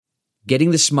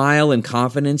Getting the smile and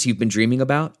confidence you've been dreaming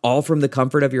about, all from the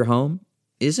comfort of your home,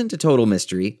 isn't a total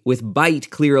mystery with Bite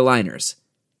clear aligners.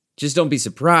 Just don't be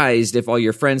surprised if all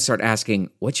your friends start asking,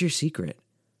 "What's your secret?"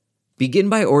 Begin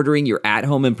by ordering your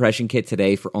at-home impression kit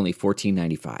today for only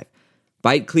 $14.95.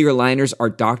 Bite clear aligners are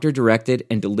doctor-directed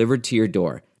and delivered to your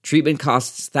door. Treatment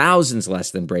costs thousands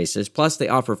less than braces, plus they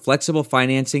offer flexible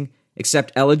financing,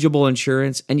 accept eligible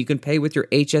insurance, and you can pay with your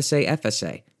HSA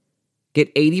FSA. Get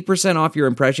 80% off your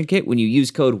impression kit when you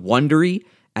use code WONDERY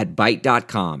at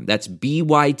Byte.com. That's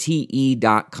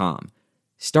BYTE.com.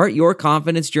 Start your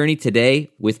confidence journey today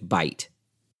with Byte.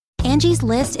 Angie's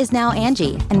List is now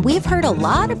Angie, and we've heard a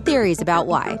lot of theories about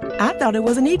why. I thought it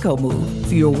was an eco move.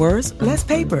 Fewer words, less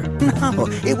paper. No,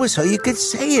 it was so you could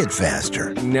say it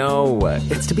faster. No,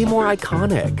 it's to be more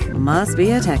iconic. Must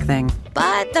be a tech thing.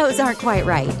 But those aren't quite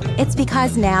right. It's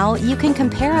because now you can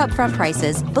compare upfront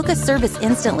prices, book a service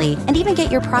instantly, and even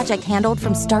get your project handled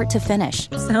from start to finish.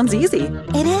 Sounds easy.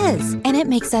 It is, and it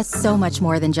makes us so much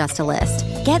more than just a list.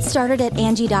 Get started at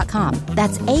Angie.com.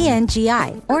 That's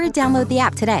ANGI, or download the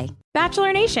app today.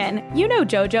 Bachelor Nation, you know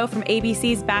JoJo from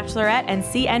ABC's Bachelorette and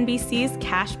CNBC's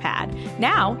Cash Pad.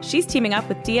 Now, she's teaming up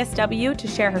with DSW to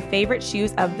share her favorite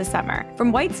shoes of the summer.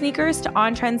 From white sneakers to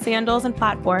on-trend sandals and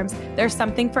platforms, there's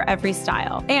something for every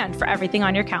style and for everything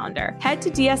on your calendar. Head to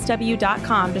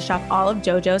DSW.com to shop all of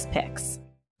JoJo's picks.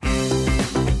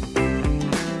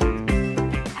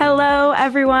 Hello,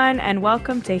 everyone, and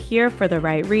welcome to Here for the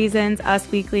Right Reasons,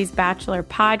 Us Weekly's Bachelor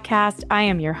podcast. I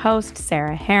am your host,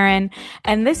 Sarah Heron,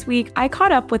 and this week I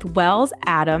caught up with Wells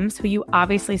Adams, who you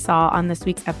obviously saw on this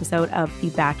week's episode of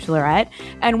The Bachelorette,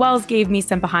 and Wells gave me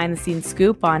some behind-the-scenes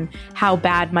scoop on how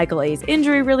bad Michael A's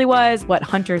injury really was, what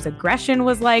Hunter's aggression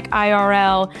was like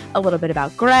IRL, a little bit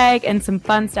about Greg, and some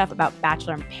fun stuff about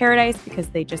Bachelor in Paradise because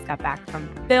they just got back from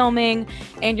filming,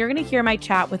 and you're going to hear my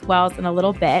chat with Wells in a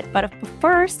little bit, but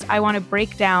first, I want to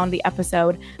break down the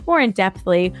episode more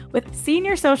in-depthly with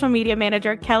senior social media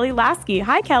manager Kelly Lasky.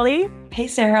 Hi, Kelly. Hey,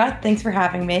 Sarah. Thanks for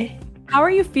having me. How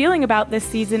are you feeling about this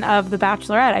season of The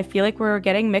Bachelorette? I feel like we're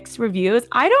getting mixed reviews.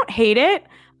 I don't hate it.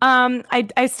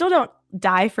 I still don't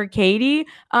die for Katie,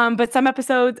 but some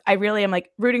episodes I really am like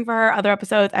rooting for her. Other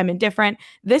episodes I'm indifferent.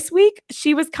 This week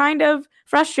she was kind of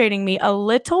frustrating me a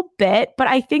little bit, but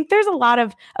I think there's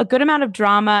a good amount of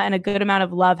drama and a good amount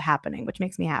of love happening, which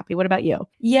makes me happy. What about you?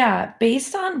 Yeah,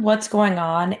 based on what's going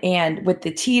on and with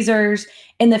the teasers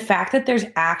and the fact that there's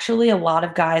actually a lot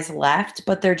of guys left,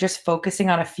 but they're just focusing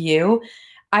on a few,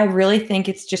 I really think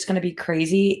it's just going to be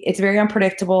crazy. It's very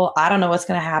unpredictable. I don't know what's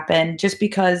going to happen just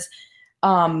because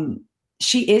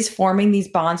she is forming these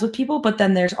bonds with people, but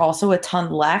then there's also a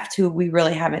ton left who we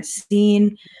really haven't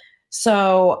seen.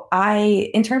 So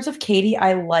in terms of Katie,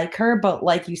 I like her, but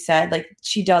like you said, like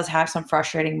she does have some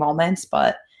frustrating moments,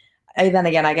 but then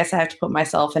again, I guess I have to put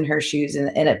myself in her shoes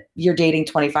and you're dating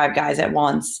 25 guys at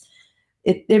once.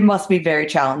 It must be very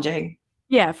challenging.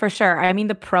 Yeah, for sure. I mean,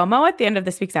 the promo at the end of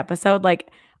this week's episode, like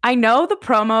I know the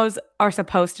promos are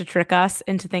supposed to trick us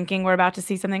into thinking we're about to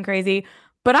see something crazy,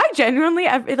 but I genuinely,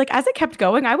 like as it kept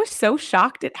going, I was so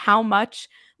shocked at how much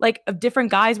like of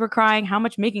different guys were crying, how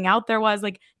much making out there was,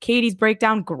 like Katie's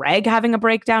breakdown, Greg having a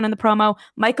breakdown in the promo,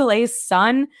 Michael A's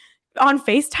son on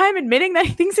FaceTime admitting that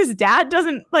he thinks his dad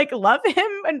doesn't like love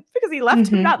him and because he left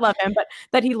him, not love him, but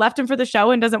that he left him for the show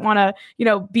and doesn't want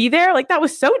to, be there. Like that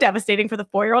was so devastating for the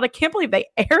 4-year-old. I can't believe they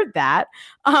aired that.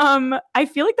 I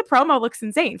feel like the promo looks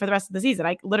insane for the rest of the season.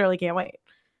 I literally can't wait.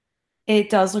 It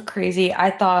does look crazy.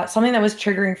 I thought something that was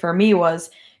triggering for me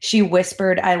was she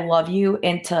whispered, "I love you"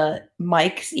 into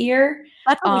Mike's ear.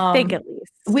 That's what we think, at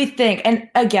least. We think. And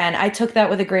again, I took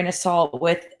that with a grain of salt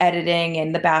with editing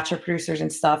and the Bachelor producers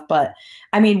and stuff. But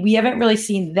I mean, we haven't really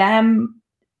seen them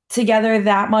together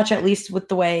that much, at least with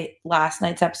the way last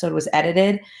night's episode was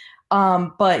edited.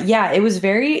 But yeah, it was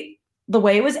the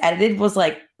way it was edited was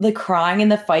like the crying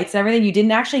and the fights and everything. You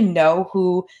didn't actually know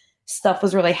who stuff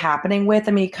was really happening with.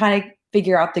 I mean, you kind of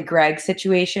figure out the Greg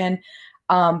situation.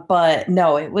 But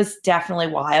no, it was definitely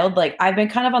wild. Like I've been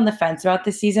kind of on the fence about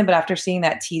this season, but after seeing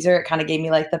that teaser, it kind of gave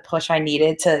me like the push I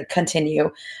needed to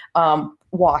continue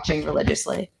watching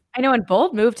religiously. I know, and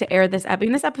Bold moved to air this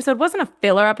episode. This episode wasn't a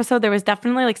filler episode. There was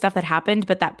definitely like stuff that happened,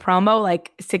 but that promo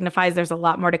like signifies there's a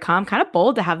lot more to come. Kind of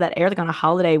bold to have that air like on a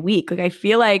holiday week. Like I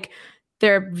feel like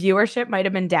their viewership might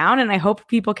have been down, and I hope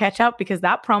people catch up because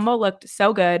that promo looked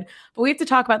so good. But we have to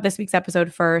talk about this week's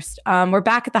episode first. We're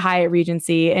back at the Hyatt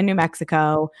Regency in New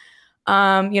Mexico.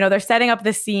 They're setting up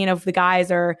this scene of the guys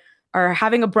are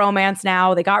having a bromance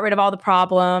now. They got rid of all the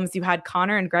problems. You had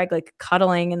Connor and Greg like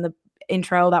cuddling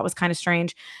intro. That was kind of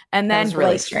strange. And then that was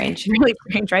really strange. Really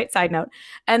strange, right? Side note.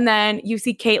 And then you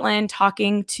see Caitlyn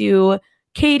talking to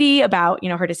Katie about,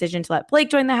 her decision to let Blake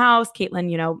join the house.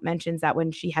 Caitlyn, mentions that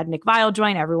when she had Nick Viall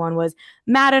join, everyone was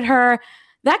mad at her.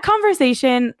 That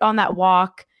conversation on that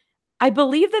walk, I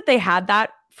believe that they had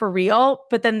that for real,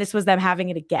 but then this was them having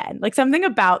it again. Like something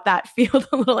about that feels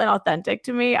a little inauthentic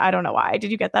to me. I don't know why. Did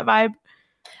you get that vibe?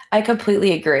 I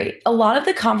completely agree. A lot of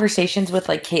the conversations with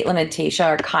like Caitlyn and Tayshia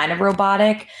are kind of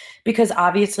robotic because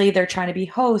obviously they're trying to be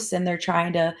hosts and they're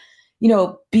trying to,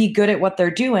 be good at what they're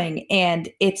doing. And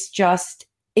it's just,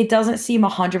 it doesn't seem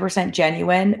 100%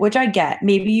 genuine, which I get.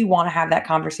 Maybe you want to have that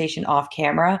conversation off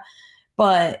camera,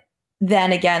 but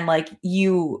then again, like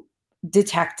you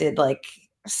detected like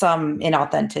some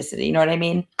inauthenticity. You know what I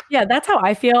mean? Yeah, that's how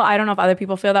I feel. I don't know if other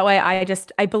people feel that way.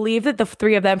 I believe that the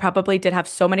three of them probably did have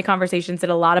so many conversations, did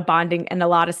a lot of bonding and a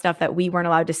lot of stuff that we weren't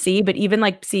allowed to see. But even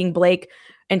like seeing Blake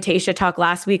and Tayshia talk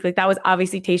last week, like that was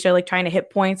obviously Tayshia like trying to hit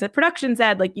points that production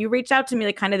said, like you reached out to me,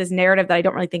 like kind of this narrative that I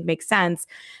don't really think makes sense.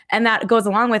 And that goes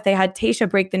along with, they had Tayshia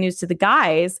break the news to the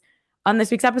guys on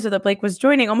this week's episode that Blake was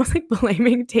joining, almost like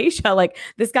blaming Tayshia. Like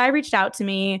this guy reached out to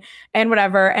me and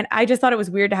whatever. And I just thought it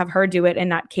was weird to have her do it and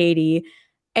not Katie.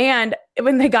 And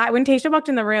when Tayshia walked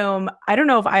in the room, I don't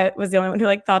know if I was the only one who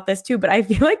like thought this too, but I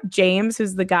feel like James,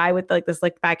 who's the guy with like the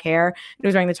slick back hair and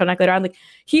who's wearing the turtleneck later on, like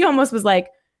he almost was like,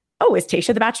 oh, is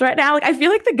Tayshia the Bachelorette now? Like I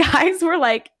feel like the guys were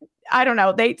like, I don't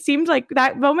know. They seemed like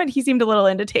that moment he seemed a little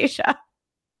into Tayshia.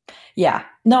 Yeah.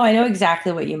 No, I know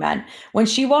exactly what you meant. When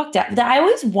she walked out, I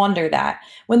always wonder that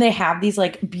when they have these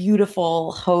like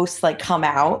beautiful hosts like come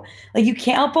out, like you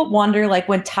can't help but wonder like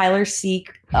when Tyler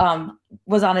Seek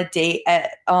was on a date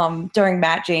at during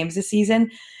Matt James'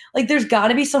 season, like there's got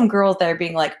to be some girls that are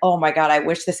being like, oh my God, I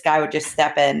wish this guy would just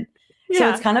step in. Yeah. So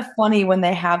it's kind of funny when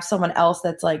they have someone else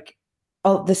that's like,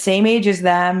 oh, the same age as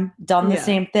them, done the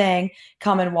same thing,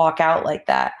 come and walk out like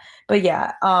that. But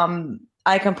yeah,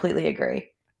 I completely agree.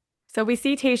 So we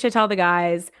see Tayshia tell the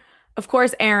guys, of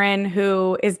course, Aaron,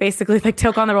 who is basically like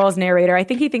took on the role as narrator. I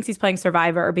think he thinks he's playing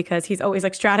Survivor because he's always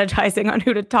like strategizing on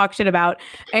who to talk shit about.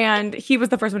 And he was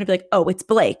the first one to be like, oh, it's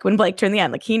Blake, when Blake turned the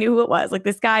end. Like he knew who it was. Like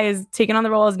this guy is taking on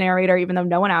the role as narrator, even though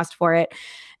no one asked for it.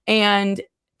 And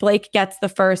Blake gets the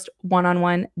first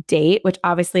one-on-one date, which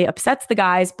obviously upsets the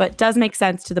guys, but does make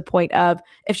sense to the point of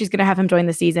if she's going to have him join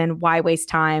the season, why waste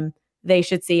time? They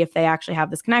should see if they actually have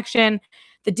this connection.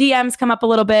 The DMs come up a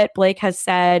little bit. Blake has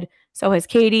said, so has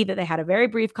Katie, that they had a very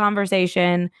brief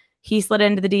conversation. He slid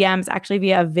into the DMs actually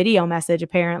via a video message,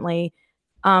 apparently.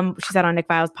 She said on Nick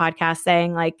Viall's podcast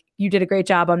saying, like, you did a great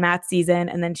job on Matt's season.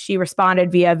 And then she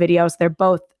responded via video. So they're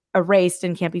both erased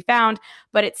and can't be found,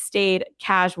 but it stayed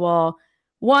casual.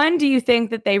 One, do you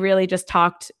think that they really just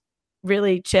talked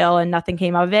really chill and nothing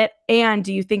came of it? And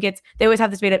do you think they always have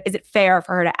this debate of, is it fair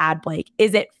for her to add Blake?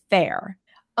 Is it fair?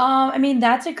 I mean,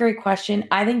 that's a great question.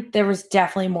 I think there was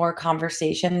definitely more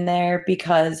conversation there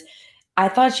because I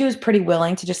thought she was pretty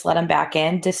willing to just let him back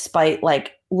in, despite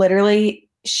like literally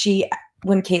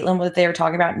when Caitlyn was, they were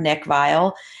talking about Nick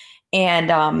Viall and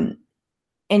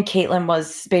Caitlyn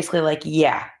was basically like,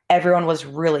 yeah, everyone was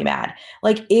really mad.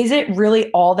 Like, is it really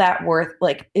all that worth?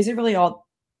 Like, is it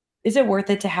worth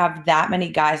it to have that many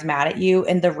guys mad at you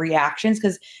and the reactions?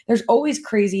 Because there's always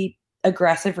crazy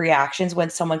aggressive reactions when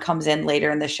someone comes in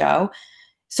later in the show.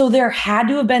 So there had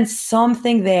to have been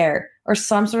something there or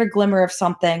some sort of glimmer of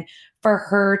something for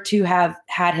her to have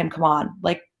had him come on.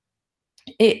 Like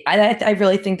I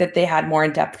really think that they had more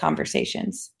in-depth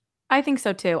conversations. I think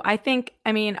so too.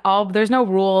 There's no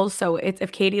rules. So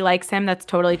if Katie likes him, that's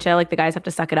totally chill. Like the guys have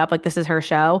to suck it up. Like this is her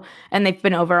show. And they've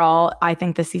been overall, I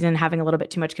think this season having a little bit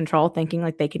too much control, thinking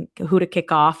like they can who to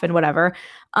kick off and whatever.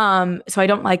 So I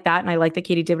don't like that. And I like that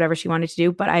Katie did whatever she wanted to do,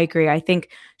 but I agree. I think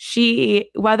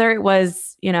whether it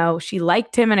was, she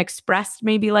liked him and expressed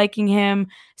maybe liking him.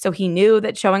 So he knew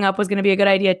that showing up was going to be a good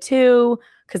idea too.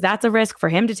 Because that's a risk for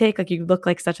him to take. Like you look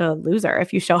like such a loser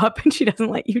if you show up and she doesn't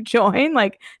let you join.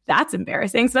 Like that's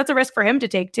embarrassing. So that's a risk for him to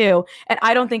take too. And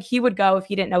I don't think he would go if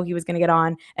he didn't know he was going to get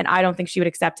on. And I don't think she would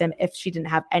accept him if she didn't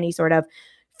have any sort of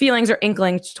feelings or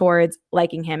inklings towards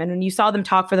liking him. And when you saw them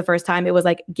talk for the first time, it was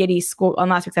like giddy school on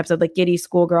last week's episode, like giddy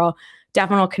schoolgirl,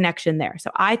 definite connection there.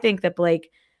 So I think that Blake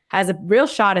has a real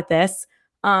shot at this.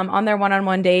 On their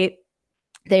one-on-one date,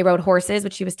 they rode horses,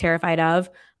 which she was terrified of.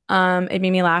 It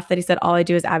made me laugh that he said, all I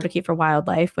do is advocate for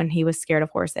wildlife when he was scared of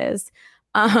horses.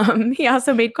 He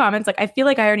also made comments like, I feel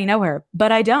like I already know her,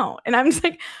 but I don't. And I'm just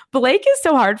like, Blake is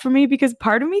so hard for me because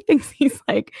part of me thinks he's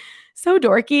like so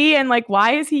dorky. And like,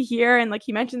 why is he here? And like,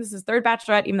 he mentioned this is his third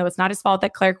bachelorette, even though it's not his fault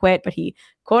that Claire quit, but he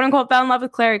quote unquote fell in love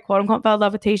with Claire, he quote unquote fell in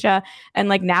love with Tayshia. And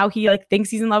like, now he like thinks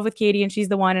he's in love with Katie and she's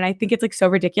the one. And I think it's like so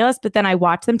ridiculous. But then I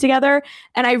watch them together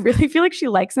and I really feel like she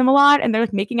likes him a lot. And they're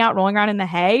like making out, rolling around in the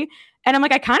hay. And I'm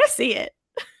like, I kind of see it.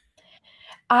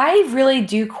 I really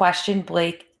do question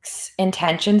Blake's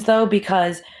intentions though,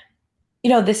 because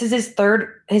this is his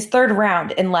third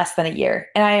round in less than a year.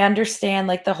 And I understand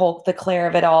like the Claire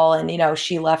of it all. And,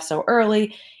 she left so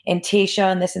early and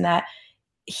Tayshia and this and that.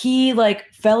 He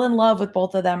like fell in love with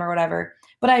both of them or whatever.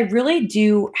 But I really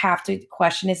do have to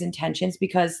question his intentions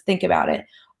because think about it.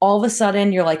 All of a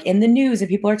sudden you're like in the news and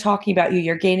people are talking about you.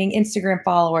 You're gaining Instagram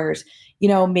followers,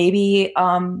 maybe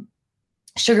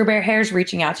Sugar Bear Hair's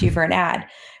reaching out to you for an ad.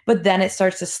 But then it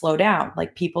starts to slow down.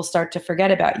 Like people start to forget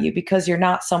about you because you're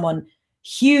not someone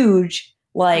huge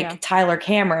like Tyler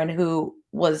Cameron, who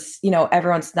was,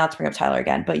 everyone's not to bring up Tyler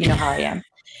again, but you know how I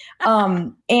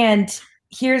am. And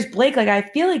here's Blake. Like, I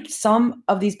feel like some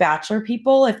of these Bachelor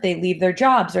people, if they leave their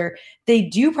jobs or they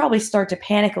do probably start to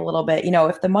panic a little bit,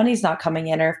 if the money's not coming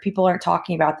in or if people aren't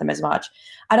talking about them as much.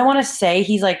 I don't want to say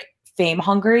he's like fame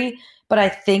hungry, but I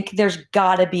think there's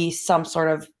gotta be some sort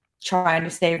of trying to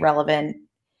stay relevant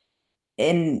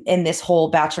in this whole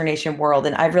Bachelor Nation world.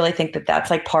 And I really think that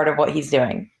that's like part of what he's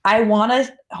doing. I want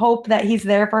to hope that he's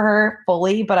there for her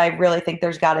fully, but I really think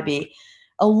there's got to be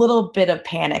a little bit of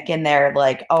panic in there.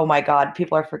 Like, oh my God,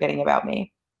 people are forgetting about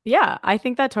me. Yeah, I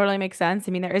think that totally makes sense.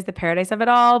 I mean, there is the paradise of it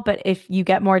all, but if you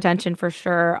get more attention for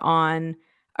sure on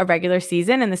a regular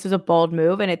season, and this was a bold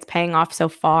move and it's paying off so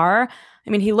far. I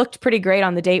mean, he looked pretty great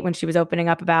on the date when she was opening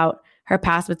up about her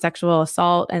past with sexual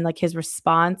assault and like his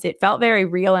response. It felt very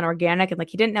real and organic and like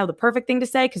he didn't know the perfect thing to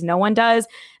say because no one does.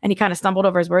 And he kind of stumbled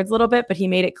over his words a little bit, but he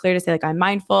made it clear to say like, I'm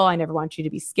mindful. I never want you to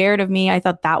be scared of me. I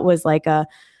thought that was like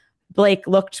Blake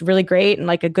looked really great and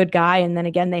like a good guy. And then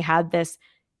again, they had this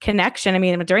connection. I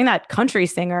mean, during that Country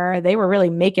Singer, they were really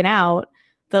making out.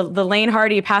 The Lane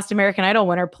Hardy past American Idol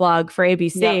winner plug for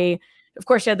ABC. Yep. Of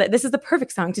course, she had that. This is the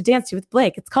perfect song to dance to with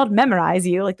Blake. It's called Memorize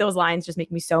You. Like those lines just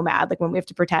make me so mad. Like when we have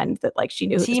to pretend that like she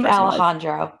knew who Team this person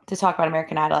Alejandro was. To talk about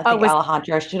American Idol. I think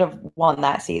Alejandro should have won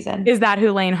that season. Is that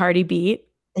who Lane Hardy beat?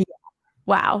 Yeah.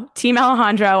 Wow. Team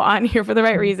Alejandro on Here for the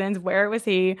Right Reasons. Where was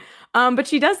he? But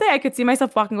she does say, I could see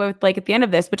myself walking away with Blake at the end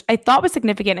of this, which I thought was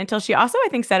significant until she also, I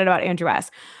think, said it about Andrew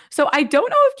S. So I don't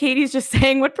know if Katie's just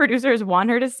saying what producers want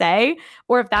her to say,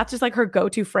 or if that's just like her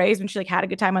go-to phrase when she like had a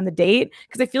good time on the date.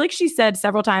 Because I feel like she said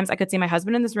several times, I could see my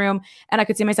husband in this room and I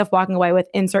could see myself walking away with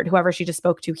insert whoever she just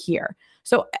spoke to here.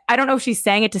 So I don't know if she's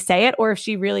saying it to say it or if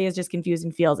she really is just confused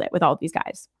and feels it with all of these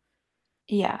guys.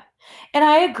 Yeah. And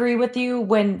I agree with you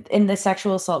when in the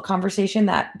sexual assault conversation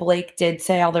that Blake did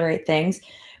say all the right things.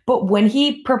 But when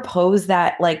he proposed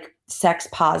that like sex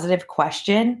positive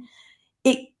question,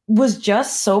 it was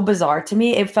just so bizarre to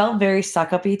me. It felt very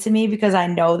suck-uppy to me because I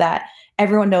know that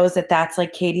everyone knows that that's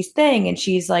like Katie's thing and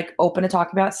she's like open to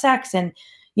talk about sex. And,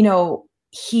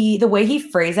 the way he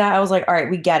phrased that, I was like, all right,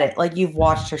 we get it. Like you've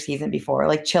watched her season before,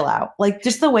 like chill out. Like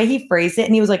just the way he phrased it.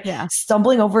 And he was like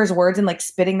stumbling over his words and like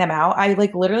spitting them out. I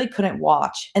like literally couldn't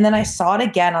watch. And then I saw it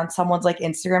again on someone's like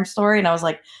Instagram story. And I was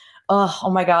like,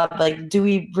 oh my God, like, do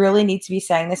we really need to be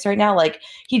saying this right now? Like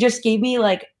he just gave me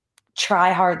like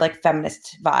try hard, like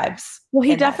feminist vibes. Well,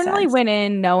 he definitely went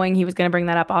in knowing he was going to bring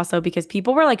that up also because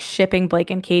people were like shipping Blake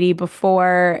and Katie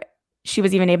before she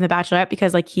was even named the Bachelorette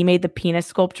because like he made the penis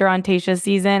sculpture on Tayshia's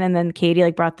season and then Katie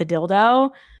like brought the dildo.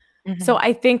 Mm-hmm. So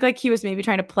I think like he was maybe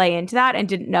trying to play into that and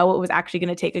didn't know it was actually going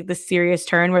to take like the serious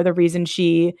turn where the reason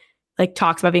she like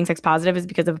talks about being sex positive is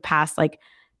because of a past like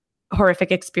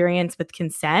horrific experience with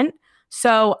consent.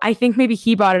 So I think maybe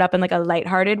he brought it up in like a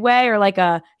lighthearted way or like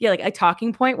a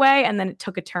talking point way and then it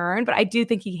took a turn. But I do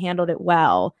think he handled it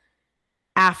well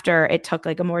after it took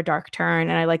like a more dark turn.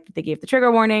 And I like that they gave the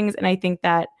trigger warnings. And I think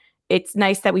that it's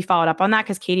nice that we followed up on that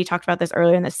because Katie talked about this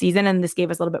earlier in the season and this gave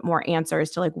us a little bit more answers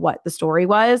to like what the story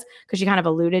was because she kind of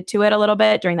alluded to it a little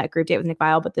bit during that group date with Nick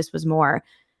Viall, but this was more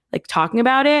like talking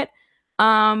about it.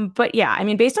 But yeah, I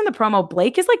mean, based on the promo,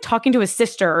 Blake is like talking to his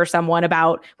sister or someone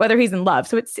about whether he's in love.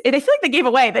 So I feel like they gave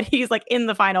away that he's like in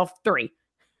the final three.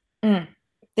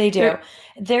 They do.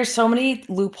 There's so many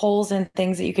loopholes and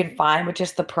things that you can find with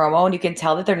just the promo, and you can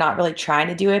tell that they're not really trying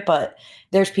to do it, but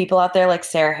there's people out there like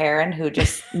Sarah Heron who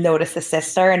just notice the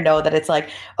sister and know that it's like,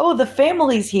 oh, the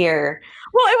family's here.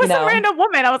 Well, it was some random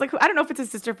woman. I was like, I don't know if it's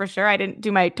his sister for sure. I didn't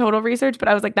do my total research, but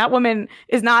I was like, that woman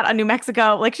is not a New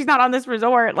Mexico. Like, she's not on this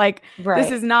resort. Like,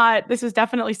 this is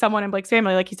definitely someone in Blake's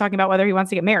family. Like, he's talking about whether he wants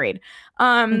to get married.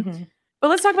 But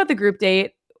let's talk about the group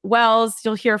date. Wells,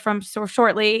 you'll hear from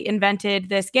shortly, invented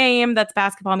this game that's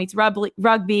basketball meets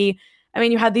rugby. I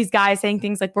mean, you had these guys saying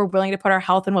things like, we're willing to put our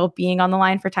health and well-being on the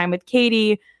line for time with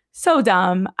Katie. So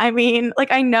dumb. I mean,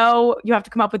 like, I know you have to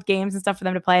come up with games and stuff for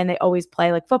them to play, and they always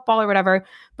play like football or whatever,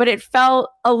 but it felt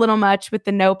a little much with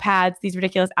the no pads, these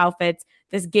ridiculous outfits,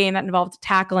 this game that involved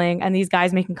tackling, and these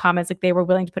guys making comments like they were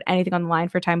willing to put anything on the line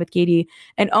for time with Katie,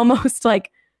 and almost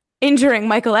like injuring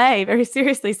Michael A. very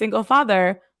seriously, single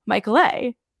father Michael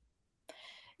A.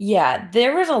 Yeah,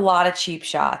 there was a lot of cheap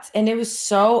shots and it was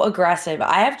so aggressive.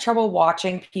 I have trouble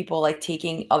watching people like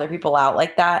taking other people out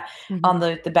like that on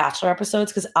the Bachelor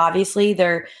episodes because obviously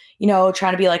they're,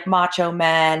 trying to be like macho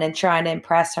men and trying to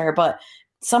impress her. But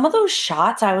some of those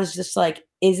shots, I was just like,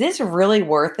 is this really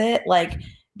worth it? Like,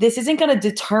 this isn't going to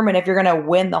determine if you're going to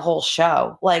win the whole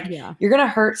show. Like, you're going to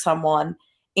hurt someone.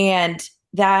 And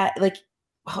that, like,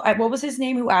 what was his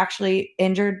name who actually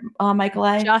injured Michael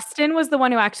A? Justin was the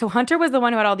one who so Hunter was the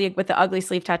one who had with the ugly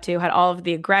sleeve tattoo, had all of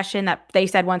the aggression that they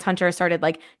said once Hunter started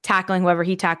like tackling whoever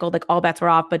he tackled, like all bets were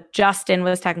off. But Justin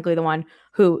was technically the one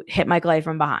who hit Michael A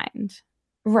from behind.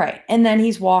 Right. And then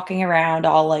he's walking around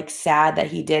all like sad that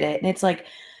he did it. And it's like,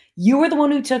 you were the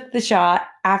one who took the shot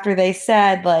after they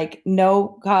said like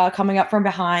no coming up from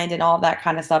behind and all that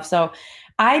kind of stuff. So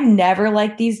I never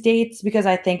like these dates because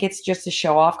I think it's just a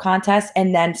show off contest.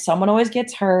 And then someone always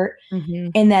gets hurt.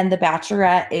 And then the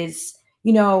bachelorette is,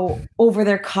 over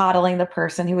there coddling the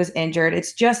person who was injured.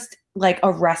 It's just like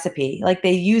a recipe. Like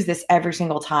they use this every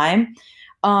single time.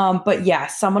 But yeah,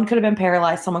 someone could have been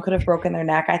paralyzed. Someone could have broken their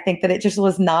neck. I think that it just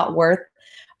was not worth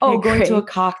going to a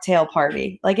cocktail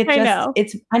party. Like I know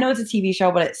it's a TV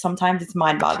show, but sometimes it's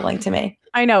mind boggling to me.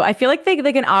 I know. I feel like they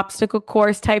like an obstacle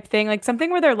course type thing, like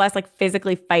something where they're less like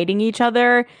physically fighting each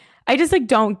other. I just like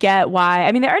don't get why.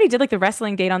 I mean, they already did like the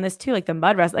wrestling date on this too, like the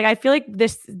mud wrestling. Like I feel like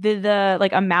the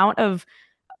like amount of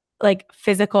like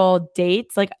physical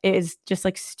dates like is just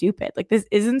like stupid. Like this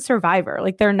isn't Survivor.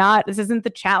 Like this isn't the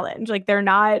challenge. Like they're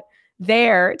not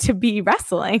there to be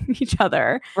wrestling each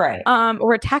other. Right.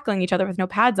 Or tackling each other with no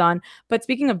pads on. But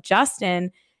speaking of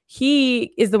Justin,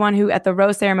 he is the one who at the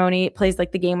rose ceremony plays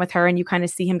like the game with her, and you kind of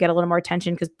see him get a little more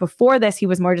attention because before this he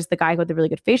was more just the guy who had the really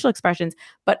good facial expressions,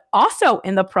 but also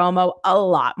in the promo a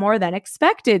lot more than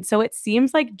expected. So it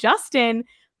seems like Justin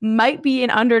might be an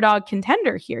underdog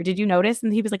contender here. Did you notice?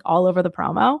 And he was like all over the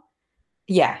promo.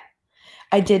 Yeah,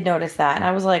 I did notice that. And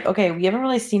I was like, okay, we haven't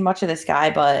really seen much of this guy,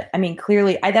 but I mean,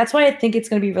 clearly that's why I think it's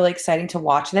going to be really exciting to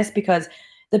watch this because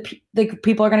the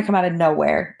people are going to come out of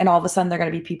nowhere and all of a sudden they're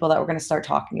going to be people that we're going to start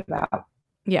talking about.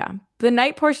 Yeah. The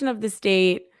night portion of this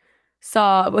date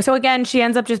so again, she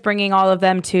ends up just bringing all of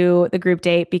them to the group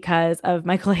date because of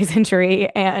Michael A's injury.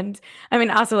 And I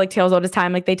mean, also like Tales Old as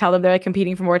Time, like they tell them they're like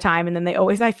competing for more time. And then they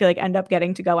always, I feel like, end up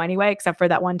getting to go anyway, except for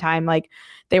that one time, like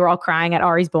they were all crying at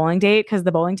Ari's bowling date because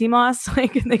the bowling team lost.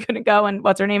 Like they couldn't go. And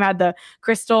what's her name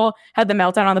Crystal had the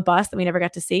meltdown on the bus that we never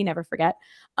got to see, never forget.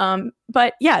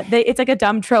 But yeah, it's like a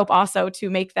dumb trope also to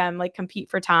make them like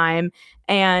compete for time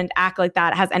and act like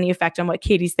that has any effect on what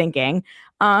Katie's thinking.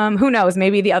 Who knows?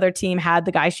 Maybe the other team had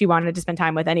the guy she wanted to spend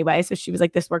time with anyway. So she was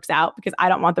like, this works out because I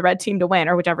don't want the red team to win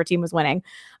or whichever team was winning.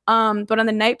 But on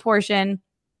the night portion,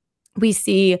 we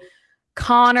see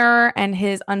Connor and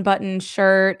his unbuttoned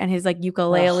shirt and his like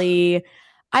ukulele.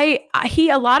 A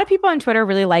lot of people on Twitter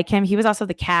really like him. He was also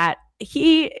the cat.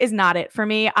 He is not it for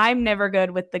me. I'm never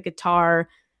good with the guitar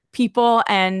people.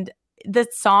 And the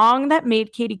song that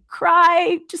made Katie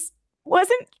cry just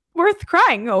wasn't worth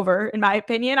crying over, in my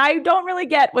opinion. I don't really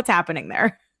get what's happening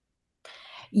there.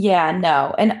 Yeah,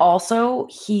 no. And also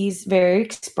he's very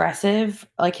expressive.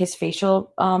 Like his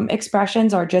facial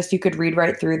expressions are just, you could read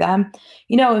right through them.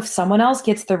 If someone else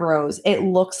gets the rose, it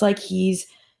looks like he's,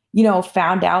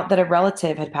 found out that a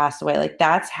relative had passed away. Like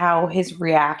that's how his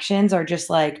reactions are, just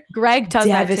like Greg does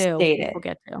devastated. That too. We'll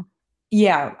get to.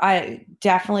 Yeah, I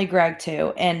definitely Greg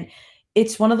too. And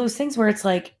it's one of those things where it's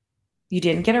like, you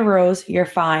didn't get a rose, you're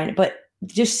fine. But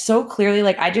just so clearly,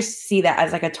 like I just see that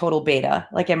as like a total beta,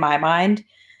 like in my mind.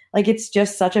 Like it's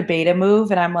just such a beta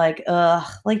move. And I'm like,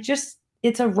 like just,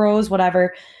 it's a rose,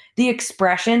 whatever. The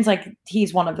expressions, like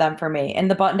he's one of them for me. And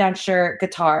the button down shirt,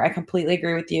 guitar, I completely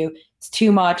agree with you. It's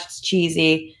too much, it's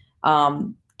cheesy.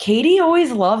 Katie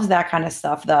always loves that kind of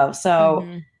stuff though. So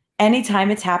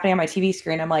anytime it's happening on my TV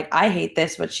screen, I'm like, I hate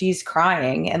this, but she's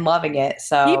crying and loving it.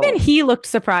 So even he looked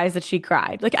surprised that she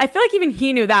cried. Like I feel like even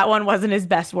he knew that one wasn't his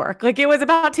best work. Like it was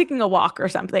about taking a walk or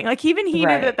something. Like even he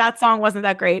knew that song wasn't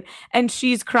that great. And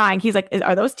she's crying. He's like,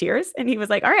 are those tears? And he was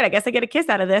like, all right, I guess I get a kiss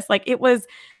out of this. Like it was,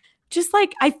 just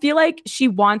like, I feel like she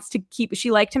wants to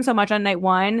she liked him so much on night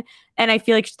one. And I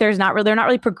feel like they're not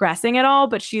really progressing at all,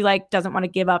 but she like doesn't want to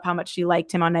give up how much she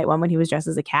liked him on night one when he was dressed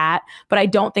as a cat. But I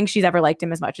don't think she's ever liked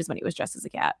him as much as when he was dressed as a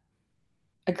cat.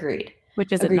 Agreed.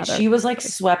 Which is Agreed. She was like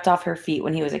swept off her feet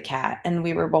when he was a cat. And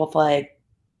we were both like,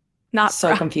 not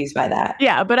so confused by that.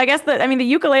 Yeah. But I guess the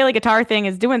ukulele guitar thing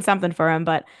is doing something for him,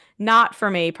 but not for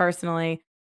me personally.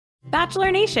 Bachelor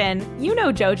Nation, you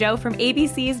know JoJo from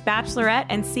ABC's Bachelorette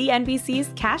and CNBC's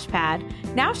Cash Pad.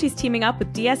 Now she's teaming up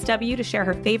with DSW to share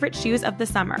her favorite shoes of the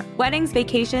summer. Weddings,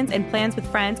 vacations, and plans with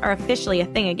friends are officially a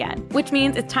thing again, which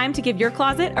means it's time to give your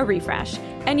closet a refresh.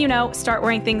 And start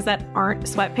wearing things that aren't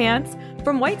sweatpants.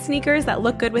 From white sneakers that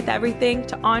look good with everything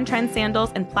to on-trend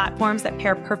sandals and platforms that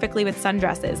pair perfectly with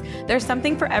sundresses, there's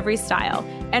something for every style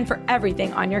and for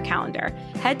everything on your calendar.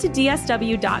 Head to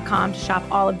DSW.com to shop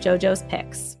all of JoJo's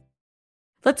picks.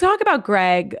 Let's talk about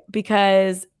Greg,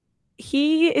 because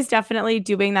he is definitely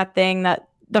doing that thing that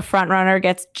the front runner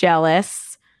gets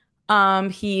jealous.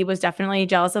 He was definitely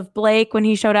jealous of Blake when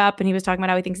he showed up, and he was talking about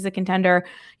how he thinks he's a contender.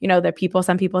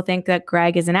 Some people think that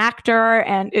Greg is an actor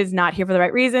and is not here for the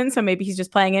right reason. So maybe he's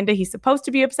just playing into he's supposed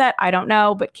to be upset. I don't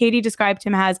know. But Katie described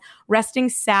him as resting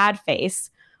sad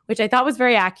face, which I thought was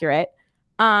very accurate.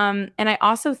 And I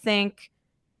also think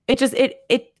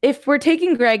if we're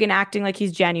taking Greg and acting like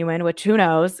he's genuine, which who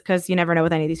knows, because you never know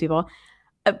with any of these people,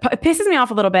 it pisses me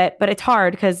off a little bit, but it's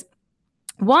hard because,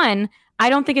 one, I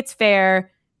don't think it's fair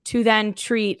to then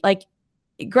treat like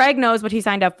Greg knows what he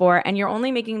signed up for, and you're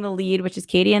only making the lead, which is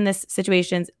Katie in this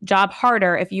situation's job,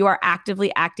 harder if you are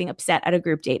actively acting upset at a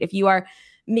group date. If you are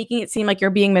making it seem like you're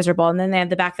being miserable, and then they at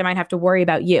the back of their mind have to worry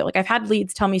about you. Like I've had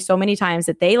leads tell me so many times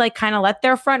that they like kind of let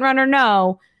their front runner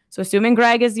know. So assuming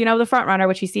Greg is, the front runner,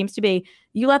 which he seems to be,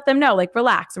 you let them know, like,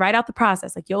 relax, ride out the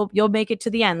process. Like you'll make it to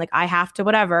the end. Like I have to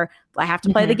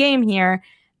play the game here.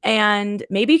 And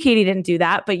maybe Katie didn't do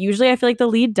that, but usually I feel like the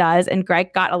lead does. And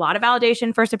Greg got a lot of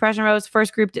validation, first impression rose,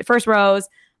 first rows,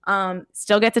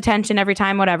 still gets attention every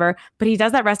time, whatever. But he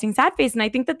does that resting sad face. And I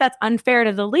think that that's unfair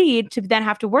to the lead to then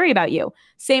have to worry about you.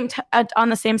 On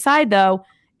the same side, though,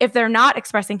 if they're not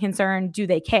expressing concern, do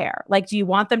they care? Like, do you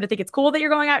want them to think it's cool that you're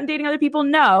going out and dating other people?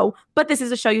 No, but this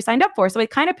is a show you signed up for. So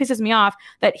it kind of pisses me off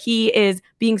that he is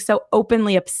being so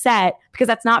openly upset, because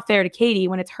that's not fair to Katie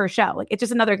when it's her show. Like, it's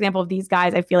just another example of these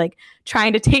guys, I feel like,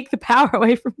 trying to take the power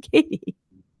away from Katie.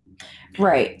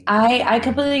 Right. I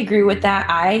completely agree with that.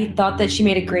 I thought that she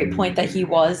made a great point that he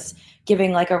was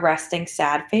giving like a resting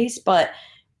sad face, but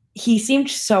he seemed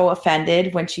so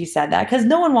offended when she said that, because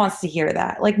no one wants to hear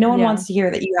that. Like no one wants to hear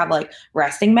that you have like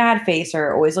resting mad face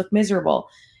or always look miserable.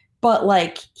 But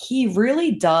like he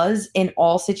really does in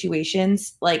all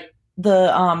situations. Like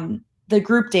the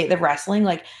group date, the wrestling,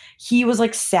 like he was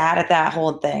like sad at that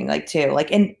whole thing, like too.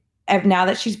 Like, and now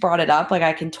that she's brought it up, like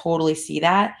I can totally see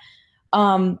that.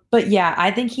 But yeah, I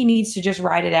think he needs to just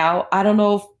ride it out. I don't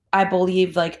know if I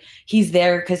believe like he's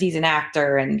there because he's an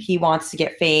actor and he wants to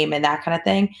get fame and that kind of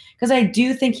thing. Because I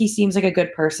do think he seems like a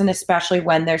good person, especially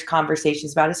when there's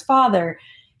conversations about his father.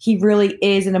 He really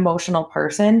is an emotional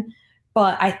person,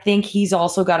 but I think he's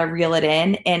also got to reel it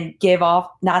in and give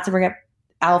off, not to bring up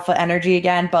alpha energy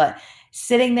again, but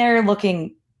sitting there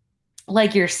looking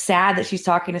like you're sad that she's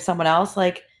talking to someone else.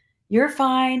 Like, you're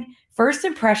fine. First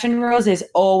impression rose is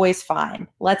always fine.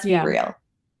 Let's be real.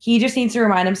 He just needs to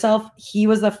remind himself he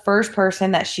was the first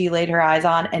person that she laid her eyes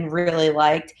on and really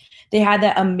liked. They had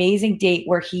that amazing date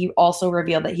where he also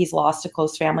revealed that he's lost a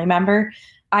close family member.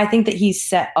 I think that he's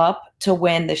set up to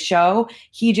win the show.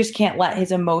 He just can't let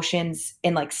his emotions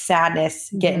and like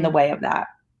sadness get in the way of that.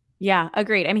 Yeah,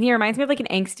 agreed. I mean, he reminds me of like an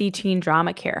angsty teen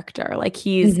drama character. Like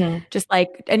he's just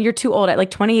like, and you're too old at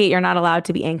like 28, you're not allowed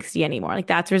to be angsty anymore. Like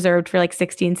that's reserved for like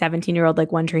 16, 17-year-old,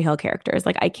 like One Tree Hill characters.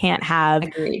 Like I can't have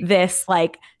this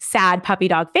like sad puppy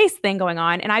dog face thing going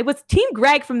on. And I was team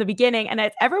Greg from the beginning,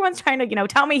 and everyone's trying to,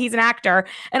 tell me he's an actor.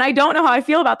 And I don't know how I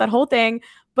feel about that whole thing,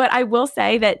 but I will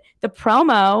say that the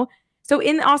promo, so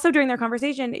also during their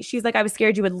conversation, she's like, I was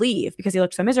scared you would leave because he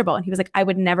looked so miserable. And he was like, I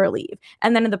would never leave.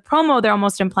 And then in the promo, they're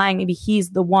almost implying maybe he's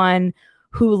the one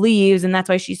who leaves. And that's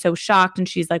why she's so shocked. And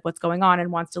she's like, what's going on,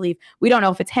 and wants to leave. We don't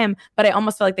know if it's him, but I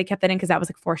almost feel like they kept that in because that was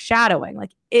like foreshadowing.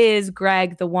 Like, is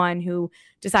Greg the one who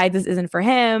decides this isn't for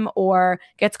him, or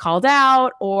gets called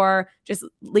out, or just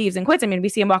leaves and quits? I mean, we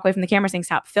see him walk away from the camera saying,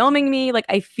 stop filming me. Like,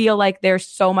 I feel like there's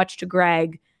so much to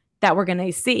Greg that we're going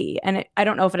to see. And I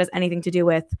don't know if it has anything to do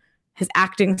with his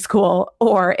acting school,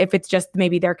 or if it's just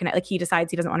maybe they're like he decides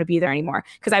he doesn't want to be there anymore.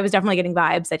 Because I was definitely getting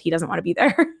vibes that he doesn't want to be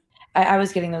there. I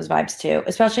was getting those vibes too,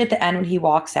 especially at the end when he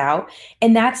walks out.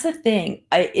 And that's the thing.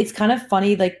 It's kind of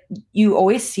funny. Like you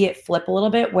always see it flip a little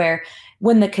bit where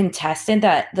when the contestant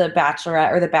that the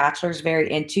bachelorette or the bachelor's very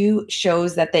into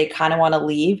shows that they kind of want to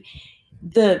leave,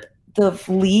 the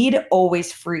lead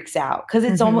always freaks out because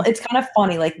it's almost it's kind of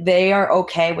funny. Like they are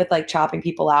okay with like chopping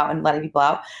people out and letting people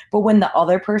out, but when the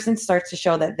other person starts to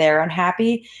show that they're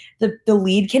unhappy, the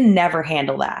lead can never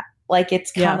handle that. Like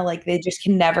it's kind of like they just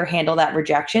can never handle that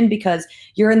rejection because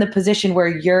you're in the position where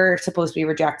you're supposed to be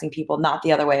rejecting people, not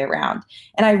the other way around.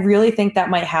 And I really think that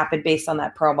might happen based on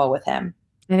that promo with him.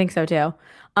 I think so too.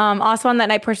 Also on that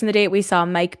night portion of the date, we saw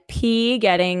Mike P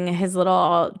getting his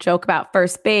little joke about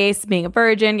first base, being a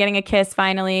virgin, getting a kiss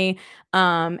finally.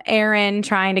 Aaron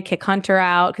trying to kick Hunter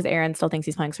out because Aaron still thinks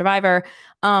he's playing Survivor.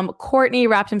 Courtney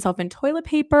wrapped himself in toilet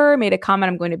paper, made a comment,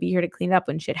 I'm going to be here to clean it up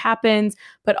when shit happens.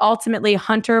 But ultimately,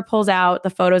 Hunter pulls out the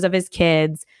photos of his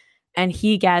kids and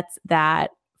he gets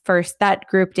that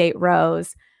group date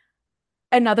rose.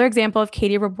 Another example of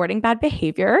Katie reporting bad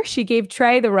behavior. She gave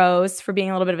Trey the rose for being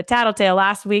a little bit of a tattletale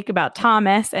last week about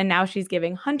Thomas, and now she's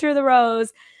giving Hunter the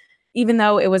rose. Even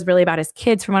though it was really about his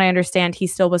kids, from what I understand, he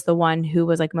still was the one who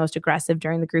was like most aggressive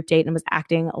during the group date and was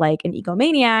acting like an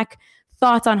egomaniac.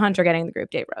 Thoughts on Hunter getting the group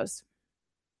date rose?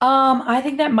 I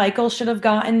think that Michael should have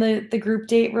gotten the group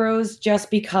date rose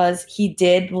just because he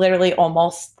did literally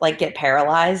almost like get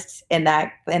paralyzed in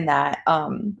that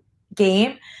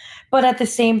game. But at the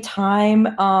same time,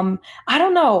 I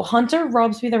don't know. Hunter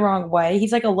rubs me the wrong way.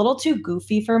 He's like a little too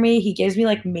goofy for me. He gives me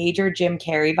like major Jim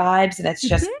Carrey vibes, and it's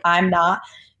just I'm not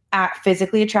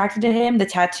physically attracted to him. The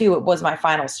tattoo, it was my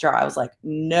final straw. I was like,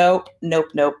 nope,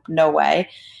 no way.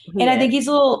 And I think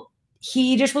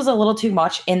he just was a little too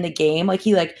much in the game. Like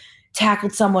he like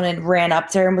tackled someone and ran up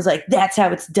to her and was like, that's how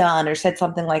it's done, or said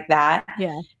something like that.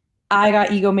 Yeah. I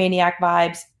got egomaniac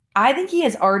vibes. I think he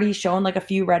has already shown like a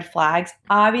few red flags.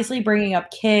 Obviously bringing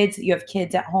up kids, you have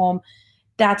kids at home.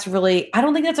 That's really, I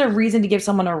don't think that's a reason to give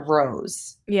someone a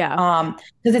rose. Yeah.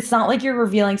 Because it's not like you're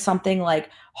revealing something like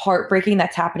heartbreaking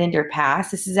that's happened in your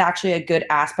past. This is actually a good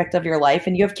aspect of your life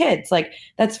and you have kids. Like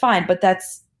that's fine. But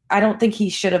I don't think he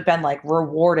should have been like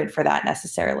rewarded for that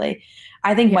necessarily.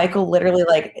 I think Michael literally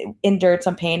like endured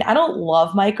some pain. I don't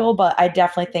love Michael, but I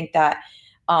definitely think that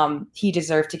he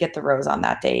deserved to get the rose on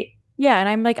that date. Yeah, and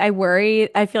I'm like, I worry.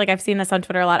 I feel like I've seen this on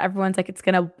Twitter a lot. Everyone's like, it's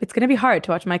gonna be hard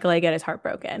to watch Michael A get his heart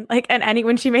broken. Like, and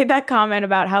when she made that comment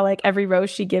about how like every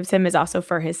rose she gives him is also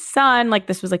for his son, like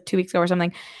this was like 2 weeks ago or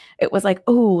something. It was like,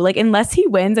 oh, like unless he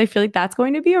wins, I feel like that's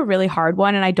going to be a really hard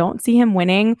one, and I don't see him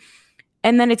winning.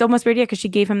 And then it's almost weird, because she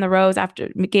gave him the rose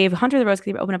gave Hunter the rose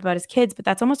because he opened up about his kids, but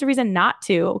that's almost a reason not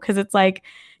to, because it's like,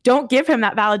 don't give him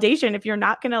that validation if you're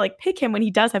not going to like pick him when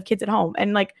he does have kids at home.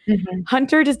 And like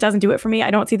Hunter just doesn't do it for me. I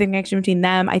don't see the connection between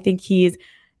them. I think he's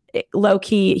low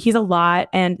key. He's a lot.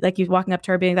 And like he's walking up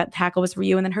to her being that tackle was for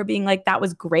you. And then her being like, that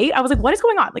was great. I was like, what is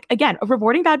going on? Like, again,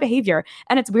 rewarding bad behavior.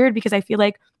 And it's weird because I feel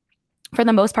like for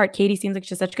the most part, Katie seems like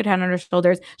she's such a good head on her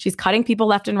shoulders. She's cutting people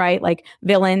left and right, like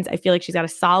villains. I feel like she's got a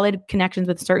solid connections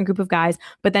with a certain group of guys,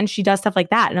 but then she does stuff like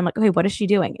that. And I'm like, okay, what is she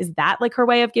doing? Is that like her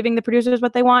way of giving the producers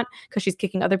what they want? Because she's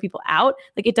kicking other people out?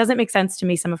 Like, it doesn't make sense to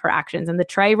me, some of her actions. And the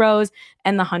Trey rose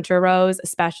and the Hunter rose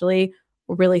especially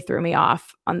really threw me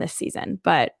off on this season.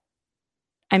 But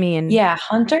I mean, yeah,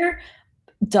 Hunter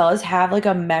does have like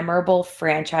a memorable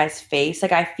franchise face.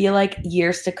 Like I feel like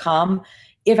years to come,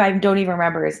 if I don't even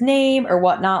remember his name or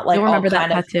whatnot, like you'll remember that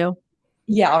tattoo.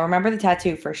 Yeah, I'll remember the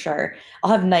tattoo for sure.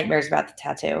 I'll have nightmares about the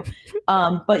tattoo.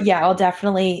 But yeah,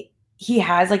 he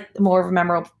has like more of a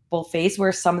memorable face,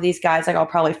 where some of these guys, like I'll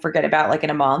probably forget about like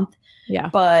in a month. Yeah.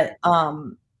 But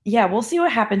yeah, we'll see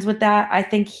what happens with that. I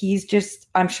think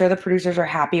I'm sure the producers are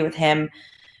happy with him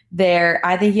there.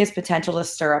 I think he has potential to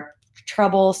stir up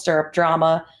trouble, stir up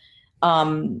drama,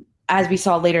 as we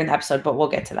saw later in the episode, but we'll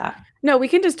get to that. No, we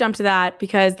can just jump to that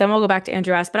because then we'll go back to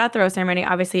Andrew S. But at the rose ceremony,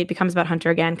 obviously it becomes about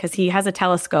Hunter again because he has a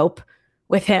telescope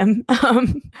with him. I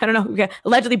don't know, who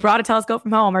allegedly brought a telescope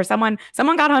from home, or someone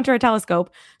got Hunter a telescope.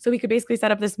 So we could basically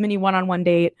set up this mini one-on-one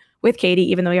date with Katie,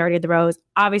 even though he already had the rose,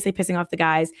 obviously pissing off the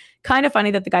guys. Kind of funny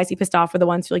that the guys he pissed off were the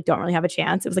ones who like don't really have a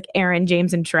chance. It was like Aaron,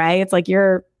 James, and Trey. It's like,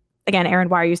 again, Aaron,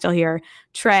 why are you still here?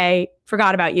 Trey,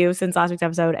 forgot about you since last week's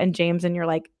episode. And James in your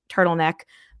like turtleneck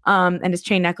and his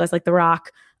chain necklace like The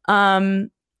Rock. They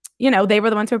were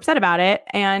the ones who were upset about it.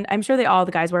 And I'm sure all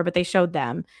the guys were, but they showed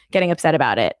them getting upset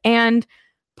about it. And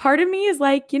part of me is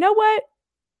like, you know what?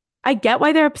 I get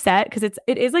why they're upset, because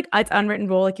it is like it's unwritten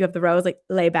rule. Like you have the rose, like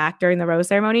lay back during the rose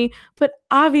ceremony. But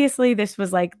obviously this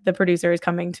was like the producers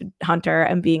coming to Hunter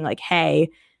and being like, hey,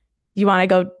 You want to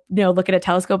go, look at a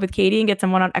telescope with Katie and get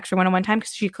someone on extra one-on-one time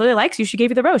because she clearly likes you. She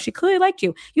gave you the rose. She clearly liked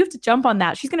you. You have to jump on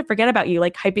that. She's going to forget about you,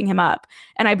 like hyping him up.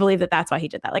 And I believe that that's why he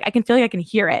did that. Like, I can feel like I can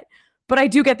hear it, but I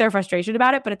do get their frustration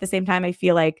about it. But at the same time, I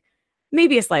feel like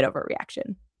maybe a slight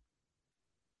overreaction.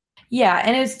 Yeah,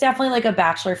 and it's definitely like a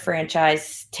Bachelor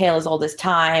franchise, tale as old as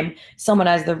time. Someone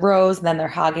has the rose, and then they're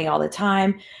hogging all the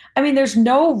time. I mean, there's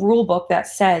no rule book that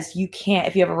says you can't,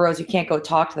 if you have a rose, you can't go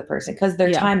talk to the person because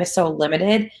their time is so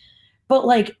limited. But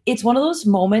like, it's one of those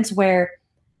moments where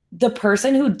the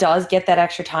person who does get that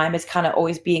extra time is kind of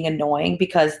always being annoying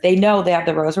because they know they have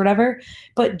the rose or whatever.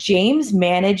 But James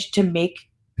managed to make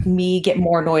me get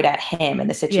more annoyed at him in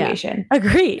the situation. Yeah,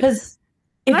 agreed. Because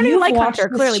I don't even like Hunter,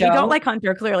 clearly. We don't like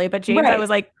Hunter, clearly. But James, I was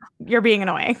like, you're being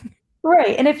annoying.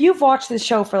 Right. And if you've watched this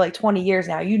show for like 20 years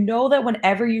now, you know that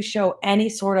whenever you show any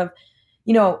sort of,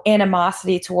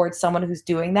 animosity towards someone who's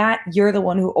doing that, you're the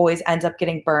one who always ends up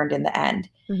getting burned in the end.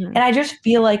 Mm-hmm. And I just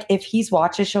feel like if he's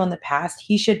watched a show in the past,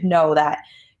 he should know that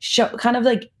kind of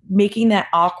like making that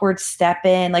awkward step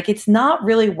in, like it's not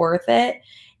really worth it.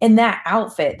 And that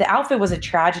outfit, the outfit was a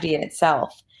tragedy in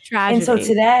itself. And so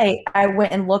today I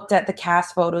went and looked at the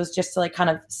cast photos just to like kind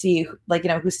of see like,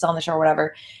 who's still on the show or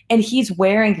whatever. And he's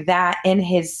wearing that in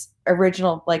his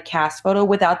original like cast photo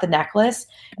without the necklace.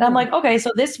 And I'm like, okay,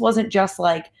 so this wasn't just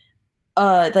like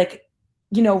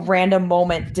random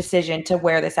moment decision to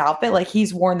wear this outfit. Like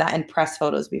he's worn that in press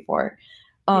photos before.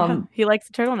 He likes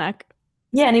the turtleneck.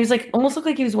 Yeah. And he was like, almost looked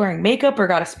like he was wearing makeup or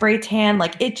got a spray tan.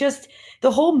 Like it just,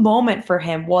 the whole moment for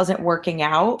him wasn't working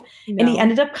out. No. And he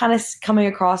ended up kind of coming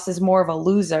across as more of a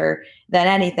loser than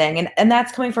anything. And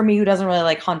that's coming from me who doesn't really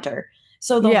like Hunter.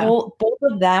 So both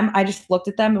of them, I just looked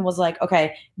at them and was like,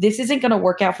 okay, this isn't going to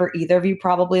work out for either of you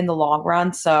probably in the long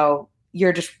run. So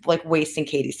you're just like wasting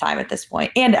Katie's time at this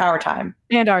point and our time.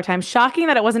 Shocking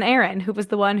that it wasn't Aaron who was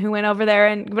the one who went over there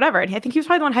and whatever. And I think he was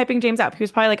probably the one hyping James up. He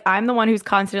was probably like, I'm the one who's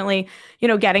constantly,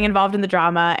 getting involved in the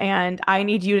drama and I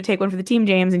need you to take one for the team,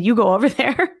 James, and you go over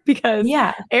there because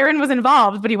Aaron was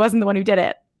involved, but he wasn't the one who did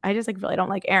it. I just like really don't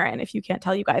like Aaron. If you can't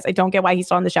tell you guys, I don't get why he's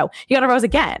still on the show. He got a rose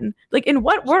again. Like in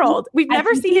what world? We've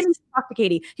never seen him talk to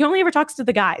Katie. He only ever talks to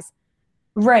the guys.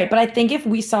 Right. But I think if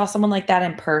we saw someone like that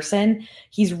in person,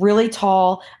 he's really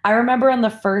tall. I remember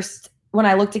when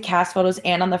I looked at cast photos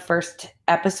and on the first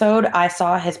episode, I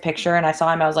saw his picture and I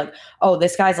saw him. I was like, oh,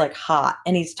 this guy's like hot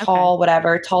and he's tall,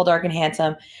 whatever, tall, dark and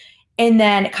handsome. And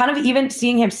then kind of even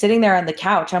seeing him sitting there on the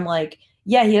couch, I'm like,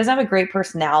 yeah, he doesn't have a great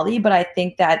personality, but I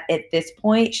think that at this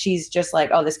point, she's just like,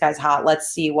 oh, this guy's hot. Let's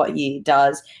see what he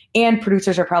does. And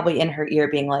producers are probably in her ear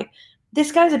being like,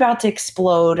 this guy's about to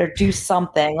explode or do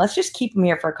something. Let's just keep him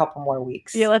here for a couple more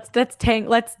weeks. Yeah, let's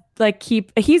like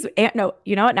keep, no,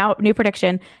 you know what? Now, new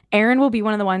prediction. Aaron will be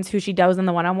one of the ones who she does on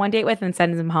the one-on-one date with and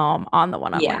sends him home on the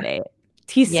one-on-one date.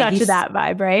 He's that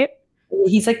vibe, right?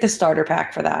 He's like the starter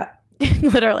pack for that.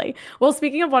 Literally. Well,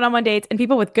 speaking of one-on-one dates and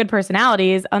people with good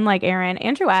personalities, unlike Aaron,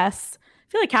 Andrew S.,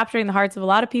 I feel like capturing the hearts of a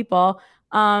lot of people.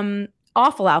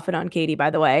 Awful outfit on Katie, by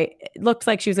the way. It looks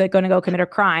like she was going to go commit a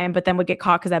crime, but then would get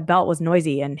caught because that belt was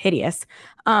noisy and hideous.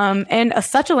 And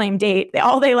such a lame date.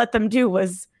 All they let them do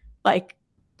was like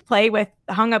play with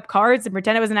hung up cards and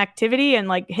pretend it was an activity and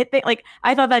like hit things. Like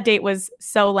I thought that date was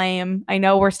so lame. I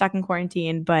know we're stuck in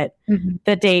quarantine, but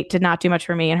the date did not do much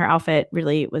for me, and her outfit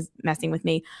really was messing with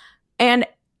me. And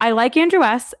I like Andrew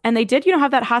S., and they did,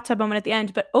 have that hot tub moment at the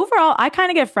end. But overall, I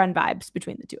kind of get friend vibes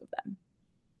between the two of them.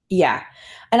 Yeah.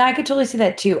 And I could totally see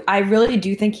that too. I really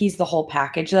do think he's the whole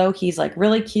package, though. He's like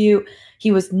really cute.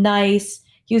 He was nice.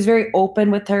 He was very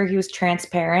open with her. He was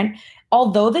transparent.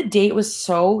 Although the date was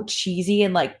so cheesy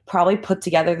and like probably put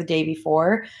together the day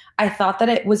before, I thought that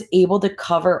it was able to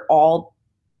cover all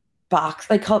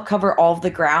cover all of the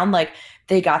ground. Like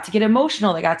they got to get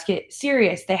emotional. They got to get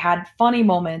serious. They had funny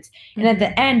moments. And at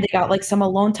the end, they got like some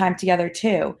alone time together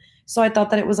too. So I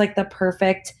thought that it was like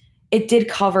it did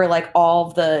cover like all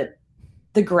of the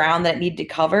ground that it needed to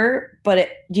cover, but it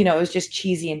was just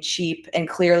cheesy and cheap and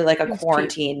clearly like a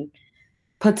quarantine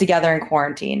put together in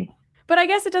quarantine. But I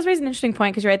guess it does raise an interesting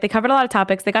point because you're right. They covered a lot of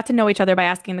topics. They got to know each other by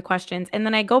asking the questions. And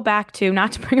then I go back to,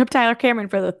 not to bring up Tyler Cameron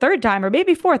for the third time or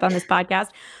maybe fourth on this podcast,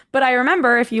 but I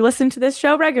remember if you listen to this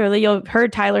show regularly, you'll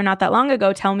heard Tyler not that long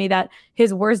ago tell me that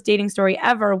his worst dating story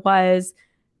ever was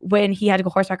when he had to go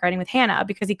horseback riding with Hannah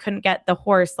because he couldn't get the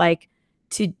horse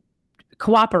to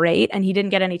cooperate and he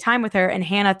didn't get any time with her, and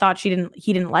Hannah thought he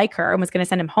didn't like her and was going to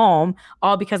send him home,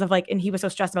 all because of and he was so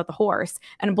stressed about the horse,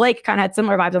 and Blake kind of had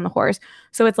similar vibes on the horse.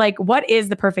 So it's like, what is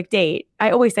the perfect date?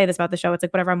 I always say this about the show. It's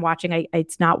like whatever I'm watching,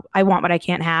 I want what I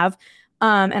can't have.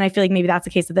 And I feel like maybe that's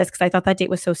the case of this because I thought that date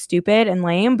was so stupid and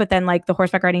lame. But then like the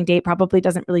horseback riding date probably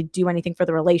doesn't really do anything for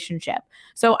the relationship.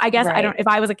 So I guess if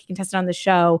I was a contestant on the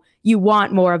show, you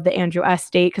want more of the Andrew S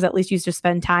date because at least you just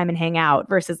spend time and hang out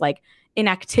versus like an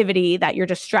activity that you're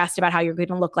just stressed about how you're going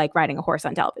to look like riding a horse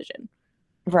on television.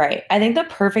 Right. I think the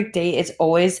perfect date is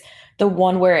always the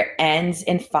one where it ends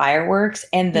in fireworks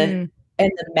and the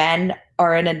men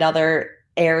are in another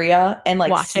area and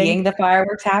like seeing the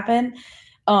fireworks happen.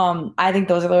 I think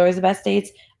those are always the best dates.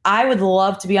 I would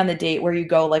love to be on the date where you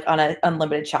go like on an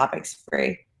unlimited shopping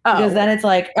spree. Because then it's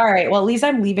like, all right, well, at least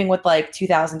I'm leaving with like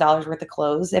 $2,000 worth of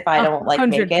clothes if I don't like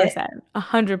make it.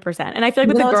 100%. And I feel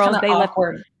like with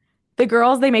the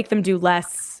girls, they make them do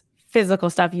less physical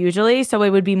stuff usually. So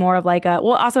it would be more of like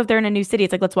also if they're in a new city,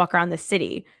 it's like, let's walk around the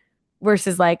city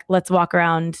versus like, let's walk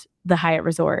around the Hyatt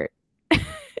Resort.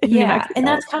 Yeah. And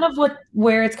that's kind of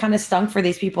where it's kind of stunk for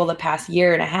these people the past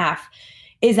year and a half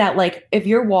is that like, if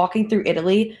you're walking through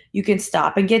Italy, you can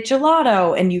stop and get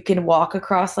gelato and you can walk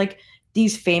across like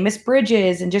these famous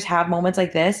bridges and just have moments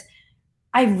like this.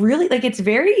 I really like, it's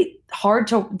very hard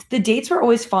the dates were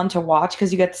always fun to watch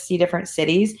because you get to see different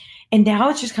cities. And now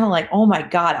it's just kind of like, oh my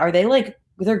God, are they like,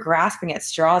 they're grasping at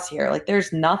straws here. Like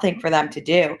there's nothing for them to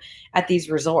do at these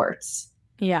resorts.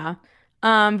 Yeah.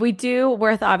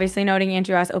 Worth obviously noting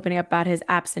Andrew S. opening up about his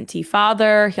absentee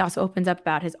father. He also opens up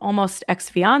about his almost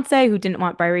ex-fiance who didn't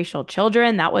want biracial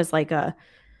children. That was like a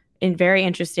very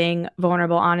interesting,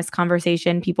 vulnerable, honest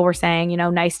conversation. People were saying,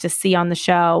 nice to see on the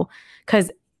show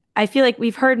because I feel like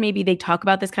we've heard maybe they talk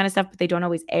about this kind of stuff, but they don't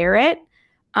always air it.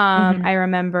 I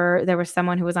remember there was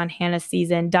someone who was on Hannah's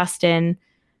season, Dustin,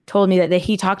 told me that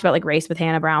he talked about like race with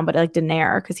Hannah Brown, but it like didn't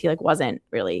air because he like wasn't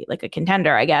really like a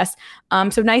contender, I guess.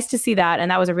 So nice to see that.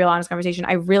 And that was a real honest conversation.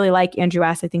 I really like Andrew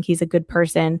S. I think he's a good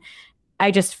person.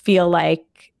 I just feel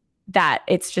like that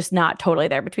it's just not totally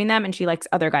there between them. And she likes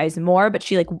other guys more, but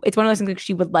she like, it's one of those things like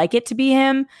she would like it to be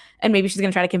him. And maybe she's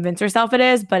going to try to convince herself it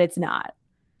is, but it's not.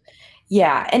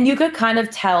 Yeah. And you could kind of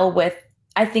tell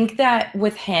I think that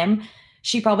with him,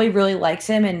 she probably really likes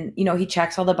him and, he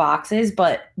checks all the boxes,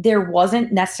 but there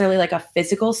wasn't necessarily like a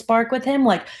physical spark with him.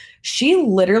 Like she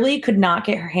literally could not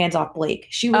get her hands off Blake.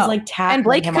 She was like tackling and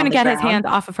Blake him couldn't get his hands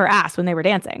off of her ass when they were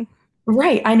dancing.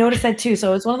 Right. I noticed that too.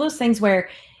 So it's one of those things where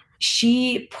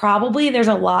there's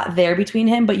a lot there between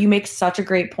him, but you make such a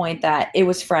great point that it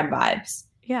was friend vibes.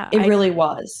 Yeah. It really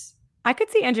was. I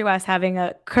could see Andrew S. having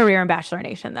a career in Bachelor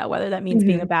Nation though, whether that means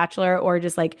being a bachelor or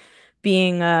just like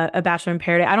being a bachelor in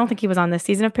Paradise. I don't think he was on this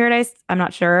season of Paradise. I'm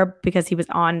not sure because he was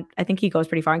on, I think he goes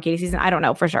pretty far in Katie's season. I don't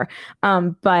know for sure.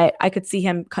 But I could see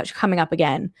him coming up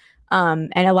again.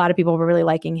 And a lot of people were really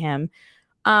liking him.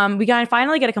 We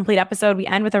finally get a complete episode. We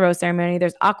end with a rose ceremony.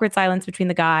 There's awkward silence between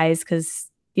the guys because,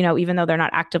 even though they're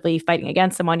not actively fighting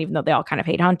against someone, even though they all kind of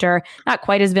hate Hunter, not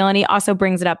quite as villainy, also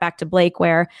brings it up back to Blake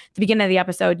where at the beginning of the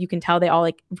episode, you can tell they all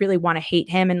like really want to hate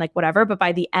him and like whatever. But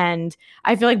by the end,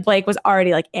 I feel like Blake was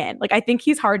already like in. Like, I think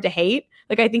he's hard to hate.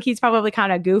 Like, I think he's probably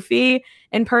kind of goofy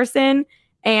in person.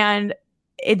 And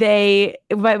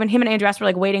when him and Andrew S. were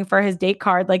like waiting for his date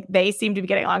card, like they seemed to be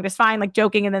getting along just fine, like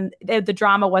joking. And then the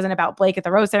drama wasn't about Blake at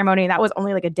the rose ceremony. And that was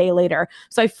only like a day later.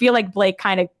 So I feel like Blake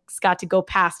kind of got to go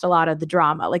past a lot of the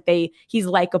drama. Like he's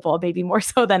likable, maybe more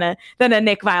so than a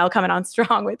Nick Viall coming on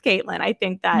strong with Caitlyn. I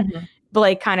think that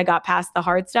Blake kind of got past the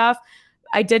hard stuff.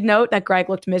 I did note that Greg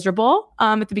looked miserable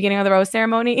at the beginning of the rose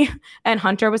ceremony and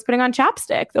Hunter was putting on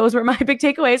chapstick. Those were my big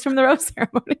takeaways from the rose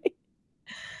ceremony.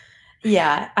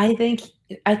 Yeah, I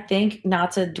think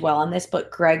not to dwell on this,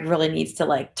 but Greg really needs to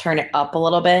like turn it up a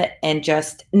little bit and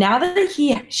just now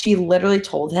that she literally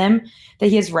told him that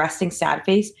he has resting sad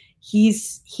face,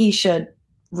 he should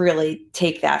really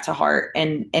take that to heart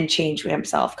and change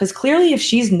himself. Because clearly if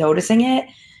she's noticing it,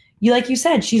 like you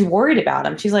said, she's worried about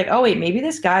him. She's like, oh wait, maybe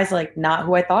this guy's like not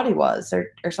who I thought he was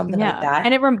or something like that.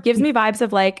 And it gives me vibes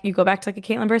of like, you go back to like a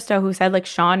Caitlyn Bristow who said like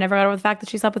Sean never got over the fact that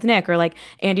she slept with Nick, or like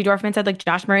Andy Dorfman said like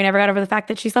Josh Murray never got over the fact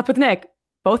that she slept with Nick.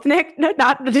 Both Nick,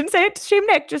 didn't say it to shame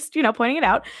Nick, just, pointing it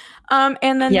out.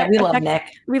 And then we love Nick.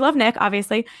 We love Nick,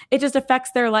 obviously. It just affects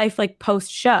their life like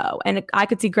post show. And I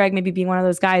could see Greg maybe being one of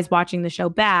those guys watching the show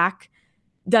back,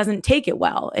 doesn't take it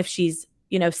well if she's,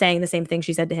 saying the same thing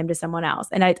she said to him to someone else.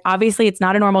 And obviously it's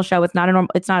not a normal show. It's not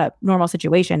a normal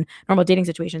situation, normal dating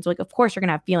situation. So like, of course you're going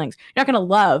to have feelings. You're not going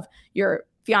to love your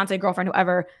fiance, girlfriend,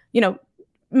 whoever,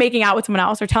 making out with someone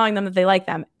else or telling them that they like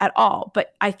them at all.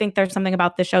 But I think there's something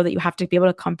about the show that you have to be able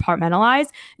to compartmentalize,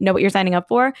 know what you're signing up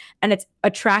for. And it's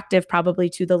attractive probably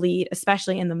to the lead,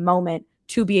 especially in the moment,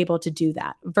 to be able to do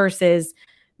that versus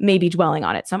maybe dwelling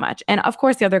on it so much. And of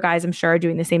course, the other guys, I'm sure, are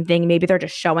doing the same thing. Maybe they're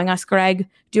just showing us Greg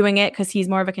doing it because he's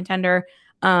more of a contender.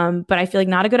 But I feel like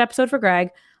not a good episode for Greg.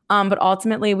 But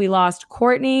ultimately we lost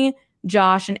Courtney,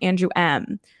 Josh, and Andrew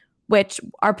M, which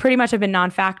are pretty much have been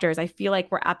non-factors. I feel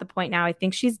like we're at the point now. I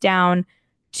think she's down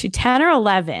to 10 or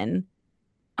 11.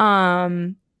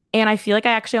 And I feel like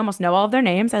I actually almost know all of their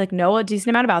names. I like know a decent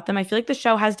amount about them. I feel like the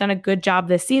show has done a good job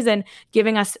this season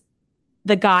giving us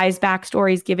the guys'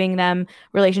 backstories, giving them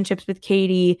relationships with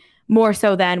Katie more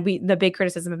so than the big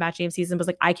criticism of Matt James season was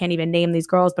like, I can't even name these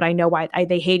girls, but I know why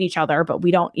they hate each other, but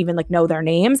we don't even like know their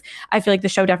names. I feel like the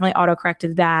show definitely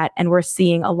autocorrected that. And we're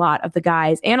seeing a lot of the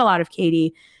guys and a lot of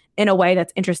Katie in a way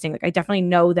that's interesting. Like I definitely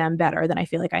know them better than I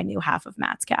feel like I knew half of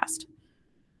Matt's cast.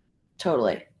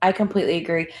 Totally. I completely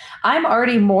agree. I'm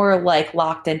already more like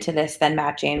locked into this than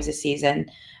Matt James's season.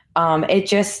 It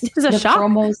just, this is a shock.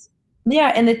 Promos,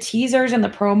 yeah. And the teasers and the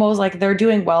promos, like they're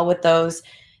doing well with those.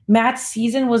 Matt's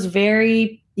season was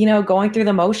very, going through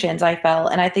the motions, I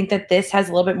felt. And I think that this has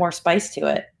a little bit more spice to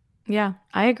it. Yeah,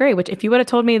 I agree. Which if you would have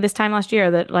told me this time last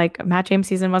year that like Matt James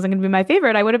season wasn't going to be my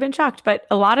favorite, I would have been shocked. But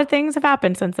a lot of things have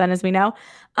happened since then, as we know.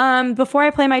 Before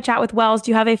I play my chat with Wells, do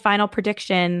you have a final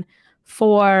prediction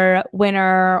for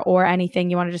winner or anything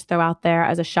you want to just throw out there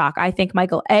as a shock? I think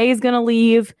Michael A is going to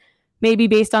leave, maybe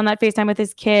based on that FaceTime with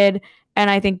his kid. And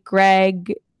I think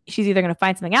Greg, she's either going to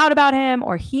find something out about him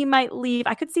or he might leave.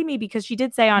 I could see me because she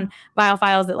did say on Bio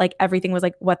Files that like everything was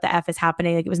like, what the F is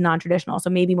happening? Like it was non-traditional. So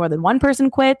maybe more than one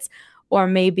person quits, or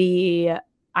maybe,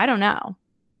 I don't know.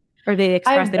 Or they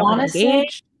express they don't want to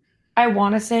engage. I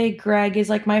want to say Greg is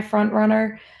like my front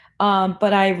runner.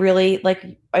 But I really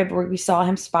we saw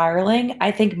him spiraling.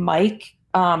 I think Mike,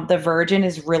 the virgin,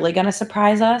 is really going to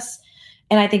surprise us.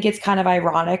 And I think it's kind of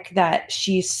ironic that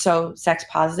she's so sex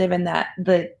positive and that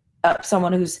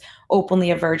someone who's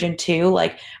openly a virgin too.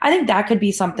 Like, I think that could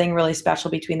be something really special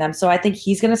between them. So I think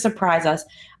he's going to surprise us.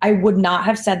 I would not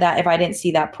have said that if I didn't see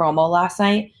that promo last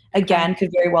night. Again, could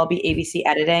very well be ABC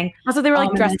editing. Also, they were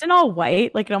like dressed in all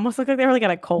white. Like it almost looked like they were like at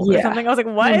a cold or something. I was like,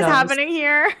 what is happening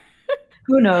here?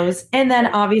 Who knows? And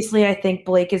then obviously I think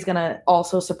Blake is going to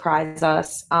also surprise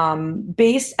us. And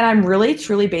I'm really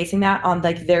truly basing that on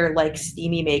like their like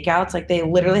steamy makeouts. Like they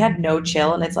literally had no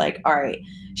chill. And it's like, all right,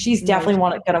 she's definitely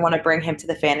going to want to bring him to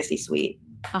the fantasy suite.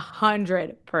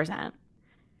 100%.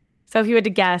 So if you had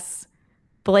to guess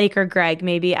Blake or Greg,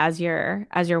 maybe as your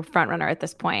front runner at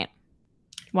this point,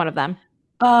 one of them.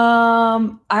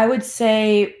 I would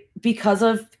say because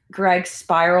of Greg's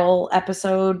spiral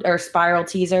episode or spiral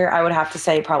teaser, I would have to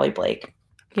say probably Blake.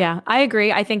 Yeah, I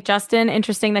agree. I think Justin,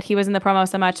 interesting that he was in the promo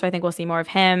so much. So I think we'll see more of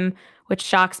him, which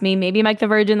shocks me. Maybe Mike the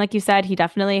Virgin, like you said, he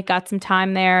definitely got some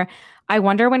time there. I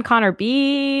wonder when Connor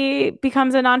B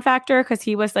becomes a non-factor because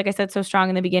he was, like I said, so strong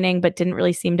in the beginning, but didn't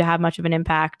really seem to have much of an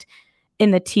impact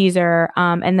in the teaser.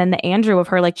 And then the Andrew of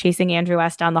her like chasing Andrew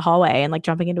West down the hallway and like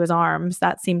jumping into his arms,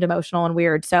 that seemed emotional and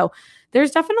weird. So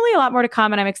there's definitely a lot more to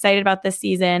come, and I'm excited about this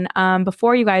season.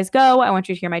 Before you guys go, I want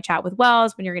you to hear my chat with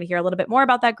Wells, when you're going to hear a little bit more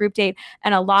about that group date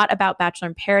and a lot about Bachelor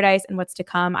in Paradise and what's to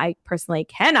come. I personally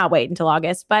cannot wait until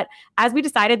August, but as we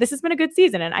decided, this has been a good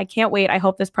season, and I can't wait. I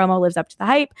hope this promo lives up to the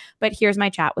hype, but here's my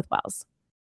chat with Wells.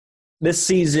 This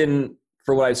season,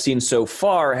 for what I've seen so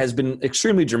far, has been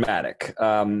extremely dramatic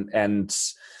and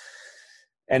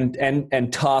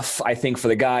tough, I think, for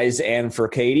the guys and for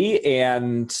Katie.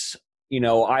 And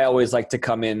I always like to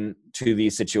come in to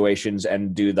these situations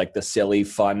and do like the silly,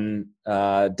 fun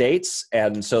dates,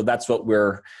 and so that's what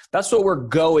we're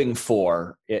going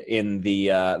for in the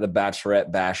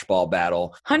Bachelorette Bash Ball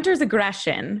battle. Hunter's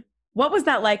aggression. What was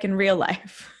that like in real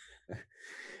life?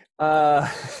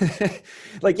 Hunter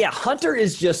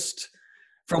is just,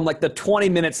 from like the 20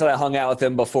 minutes that I hung out with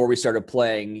him before we started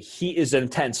playing, he is an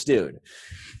intense dude.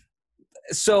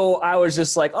 So I was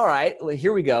just like, all right,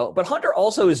 here we go. But Hunter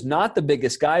also is not the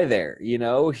biggest guy there.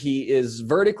 He is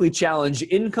vertically challenged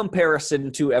in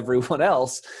comparison to everyone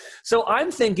else. So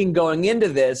I'm thinking going into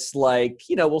this,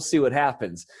 we'll see what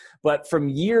happens. But from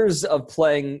years of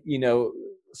playing,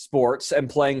 sports and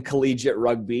playing collegiate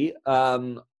rugby,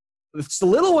 it's the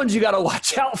little ones you got to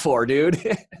watch out for, dude.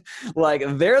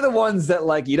 They're the ones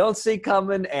that you don't see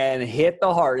coming and hit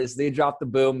the hardest. They drop the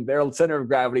boom. Their center of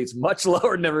gravity is much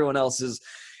lower than everyone else's.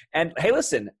 And hey,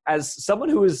 listen, as someone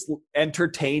who is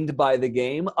entertained by the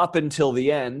game up until the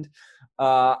end,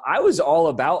 I was all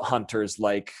about Hunter's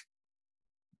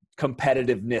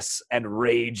competitiveness and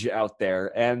rage out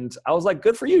there. And I was like,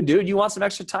 good for you, dude. You want some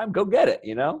extra time? Go get it,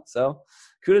 So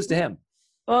kudos to him.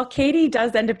 Well, Katie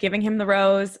does end up giving him the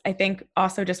rose, I think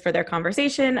also just for their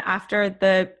conversation after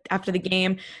the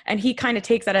game. And he kind of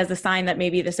takes that as a sign that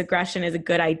maybe this aggression is a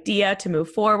good idea to move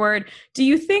forward. Do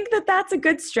you think that that's a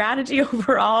good strategy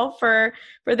overall for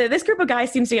this group of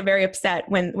guys? Seems to get very upset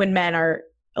when men are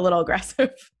a little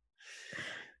aggressive.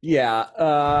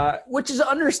 Yeah, which is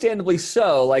understandably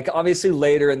so. Like, obviously,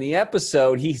 later in the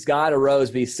episode, he's got a rose,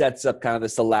 but he sets up kind of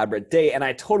this elaborate date. And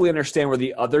I totally understand where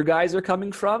the other guys are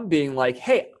coming from, being like,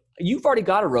 hey, you've already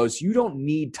got a rose. You don't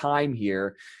need time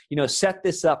here. Set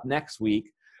this up next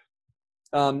week.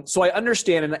 So I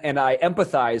understand and I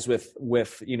empathize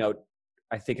with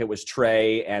I think it was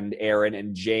Trey and Aaron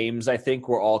and James, I think,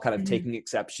 were all kind of taking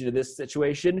exception to this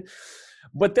situation.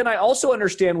 But then I also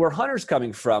understand where Hunter's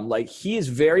coming from. Like, he is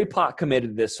very pot committed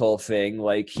to this whole thing.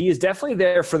 Like, he is definitely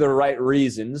there for the right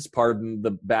reasons, pardon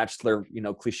the Bachelor,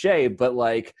 cliche, but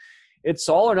like, it's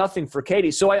all or nothing for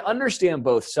Katie. So I understand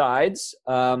both sides.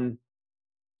 And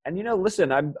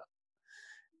listen,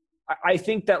 I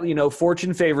think that,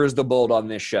 fortune favors the bold on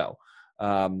this show,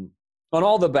 on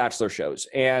all the Bachelor shows.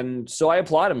 And so I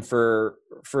applaud him for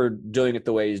doing it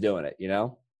the way he's doing it,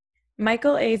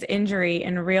 Michael A's injury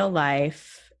in real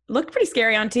life looked pretty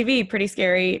scary on TV, pretty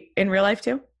scary in real life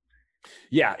too.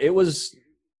 Yeah, it was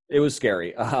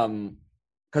scary.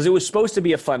 Because it was supposed to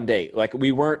be a fun date. Like,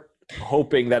 we weren't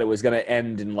hoping that it was going to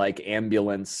end in like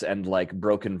ambulance and like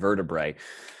broken vertebrae.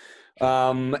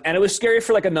 And it was scary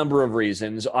for like a number of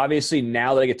reasons. Obviously,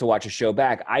 now that I get to watch a show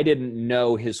back, I didn't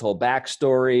know his whole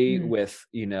backstory with,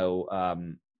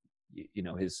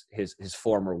 his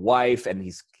former wife and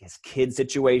his kid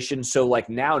situation. So like,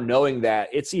 now knowing that,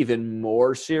 it's even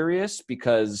more serious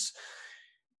because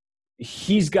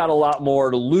he's got a lot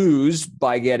more to lose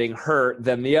by getting hurt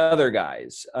than the other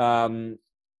guys.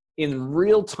 In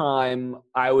real time,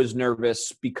 I was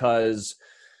nervous because,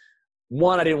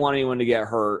 one, I didn't want anyone to get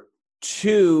hurt.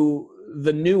 Two,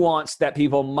 the nuance that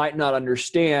people might not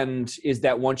understand is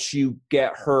that once you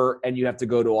get hurt and you have to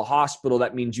go to a hospital,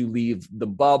 that means you leave the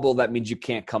bubble. That means you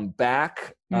can't come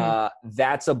back.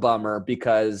 That's a bummer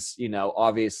because,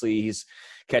 obviously he's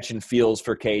catching feels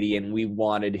for Katie and we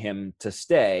wanted him to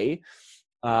stay.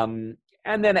 And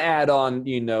then add on,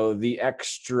 the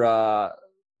extra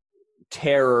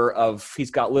terror of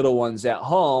he's got little ones at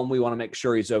home. We want to make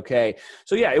sure he's okay.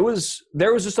 So yeah,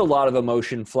 there was just a lot of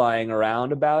emotion flying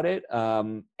around about it.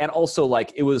 And also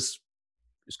like, it was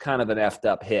kind of an effed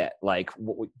up hit. Like,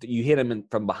 you hit him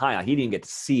from behind. He didn't get to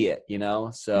see it,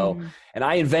 So, and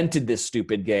I invented this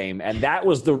stupid game. And that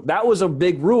was a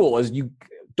big rule, is you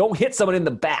don't hit someone in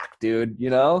the back, dude,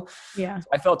 Yeah. So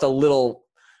I felt a little,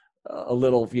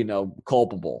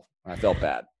 culpable. I felt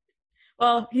bad.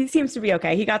 Well, he seems to be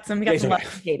okay. He got some love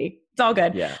from Katie. It's all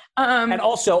good. Yeah. And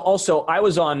also, I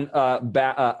was on a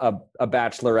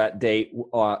bachelorette date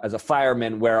as a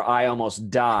fireman where I almost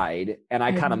died, and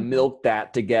I kind of milked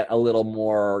that to get a little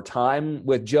more time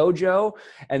with JoJo.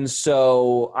 And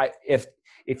so,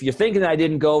 if you're thinking that I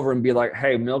didn't go over and be like,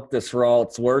 "Hey, milk this for all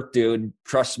it's worth, dude.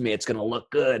 Trust me, it's gonna look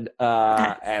good."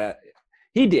 And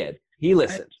he did. He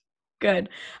listened. Good.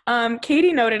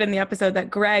 Katie noted in the episode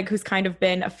that Greg, who's kind of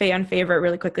been a fan favorite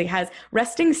really quickly, has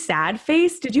resting sad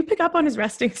face. Did you pick up on his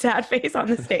resting sad face on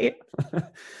this date?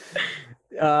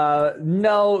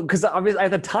 No, because obviously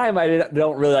at the time I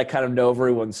don't really like kind of know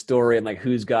everyone's story and like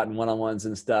who's gotten one-on-ones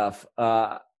and stuff.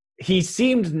 He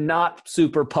seemed not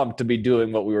super pumped to be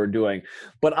doing what we were doing,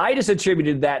 but I just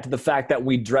attributed that to the fact that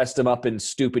we dressed him up in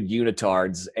stupid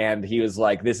unitards, and he was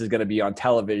like, "This is going to be on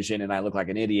television," and I look like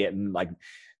an idiot, and like,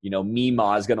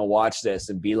 Mima is going to watch this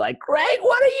and be like, "Greg,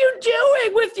 what are you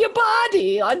doing with your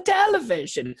body on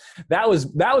television?" That was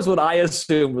what I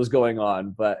assumed was going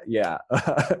on. But yeah,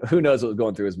 who knows what was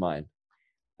going through his mind.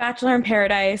 Bachelor in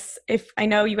Paradise. If I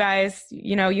know you guys,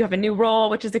 you have a new role,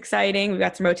 which is exciting. We've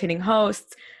got some rotating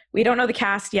hosts. We don't know the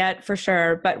cast yet for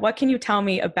sure, but what can you tell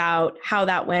me about how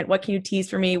that went? What can you tease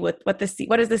for me with what is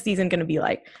this season going to be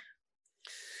like?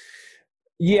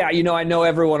 Yeah, I know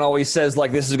everyone always says,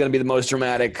 like, this is going to be the most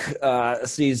dramatic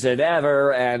season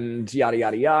ever and yada,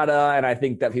 yada, yada. And I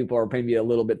think that people are maybe a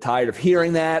little bit tired of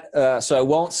hearing that. So I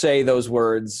won't say those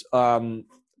words.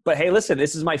 But hey, listen,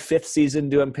 this is my 5th season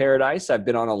doing Paradise. I've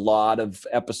been on a lot of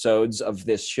episodes of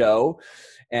this show.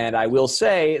 And I will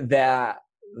say that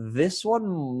this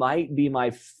one might be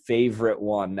my favorite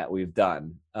one that we've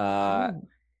done.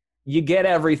 You get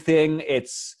everything.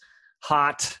 It's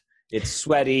hot. It's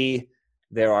sweaty.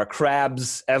 There are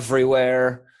crabs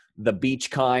everywhere, the beach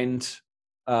kind.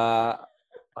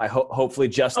 Hopefully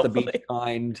just the beach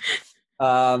kind.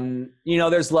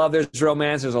 There's love, there's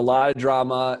romance, there's a lot of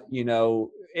drama.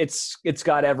 It's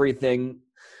got everything.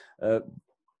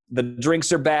 The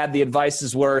drinks are bad, the advice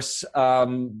is worse,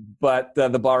 but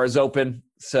the bar is open.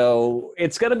 So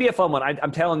it's going to be a fun one.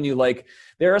 I'm telling you, like,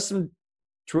 there are some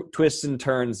twists and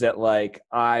turns that like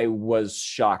I was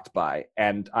shocked by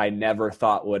and I never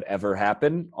thought would ever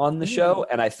happen on the show.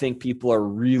 And I think people are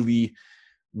really,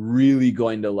 really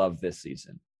going to love this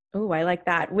season. Oh, I like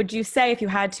that. Would you say, if you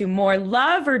had to, more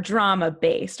love or drama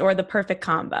based, or the perfect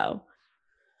combo?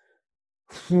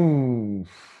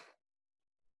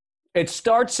 It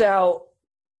starts out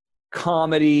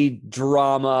comedy,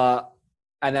 drama,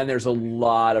 and then there's a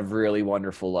lot of really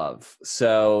wonderful love.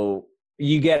 So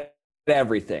you get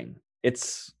everything.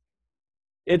 It's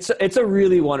a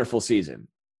really wonderful season.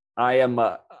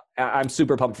 I'm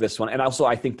super pumped for this one. And also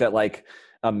I think that like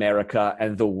America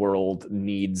and the world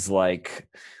needs like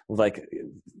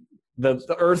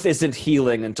the earth isn't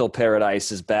healing until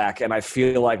paradise is back. And I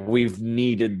feel like we've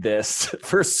needed this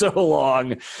for so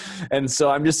long. And so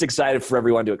I'm just excited for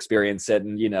everyone to experience it.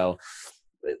 And, you know,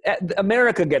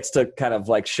 America gets to kind of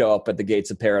like show up at the gates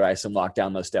of paradise and walk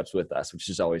down those steps with us, which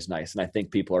is always nice. And I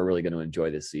think people are really going to enjoy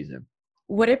this season.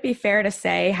 Would it be fair to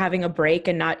say having a break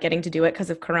and not getting to do it because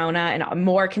of Corona and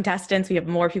more contestants, we have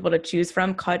more people to choose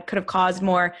from, could have caused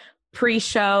more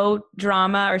pre-show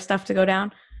drama or stuff to go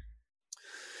down?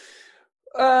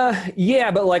 Yeah,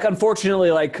 but like,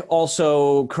 unfortunately, like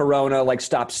also Corona like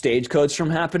stopped Stagecoach from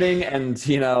happening, and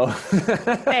you know,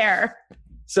 fair.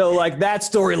 So like that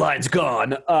storyline's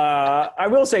gone. I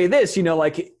will say this, you know,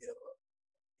 like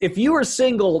if you were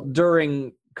single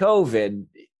during COVID,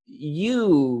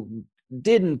 you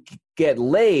didn't get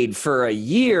laid for a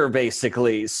year,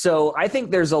 basically. So I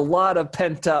think there's a lot of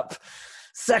pent up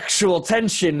sexual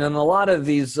tension in a lot of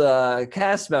these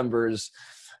cast members.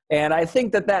 And I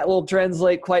think that will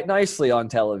translate quite nicely on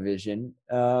television.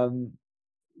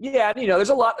 Yeah, you know, there's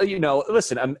a lot, you know,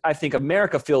 listen, I think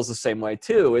America feels the same way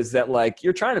too, is that like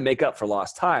you're trying to make up for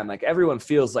lost time. Like everyone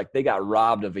feels like they got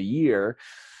robbed of a year.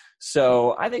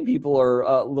 So I think people are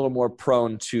a little more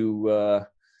prone to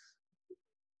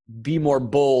be more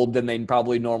bold than they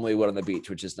probably normally would on the beach,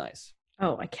 which is nice.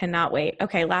 Oh, I cannot wait.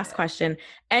 Okay, last question.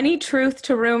 Any truth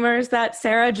to rumors that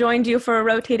Sarah joined you for a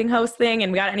rotating host thing,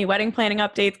 and we got any wedding planning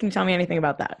updates? Can you tell me anything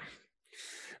about that?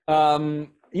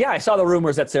 Yeah, I saw the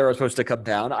rumors that Sarah was supposed to come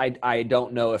down. I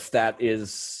don't know if that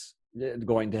is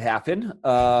going to happen.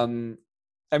 I mean,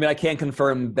 I can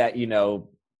confirm that, you know,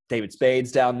 David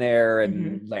Spade's down there,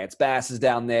 and Lance Bass is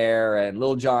down there, and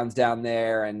Lil Jon's down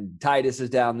there, and Titus is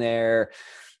down there.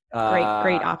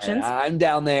 Great options. I'm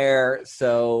down there,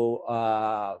 so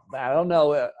I don't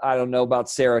know. I don't know about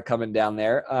Sarah coming down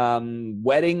there.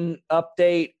 Wedding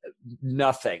update,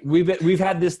 nothing. We've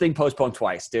had this thing postponed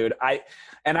twice, dude. I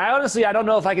honestly I don't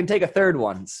know if I can take a third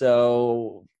one.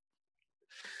 So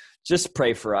just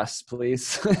pray for us,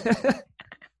 please.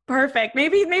 Perfect.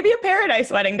 Maybe a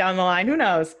paradise wedding down the line. Who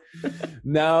knows?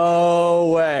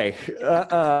 No way.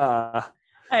 I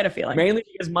had a feeling. Mainly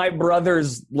because my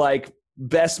brother's like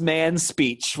best man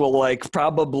speech will like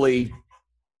probably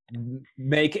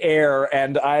make air,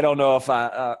 and I don't know if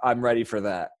I'm ready for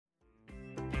that.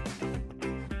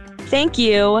 Thank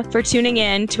you for tuning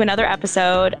in to another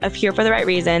episode of Here for the Right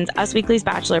Reasons, Us Weekly's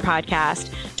Bachelor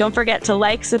podcast. Don't forget to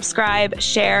like, subscribe,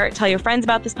 share, tell your friends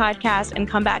about this podcast, and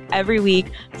come back every week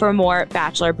for more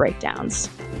Bachelor breakdowns.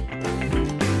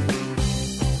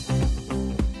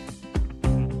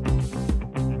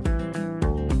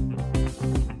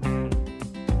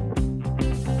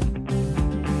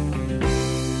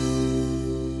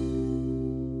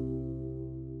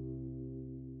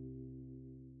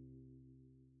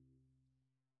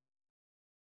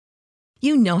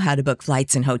 You know how to book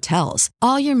flights and hotels.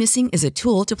 All you're missing is a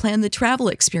tool to plan the travel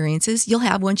experiences you'll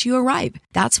have once you arrive.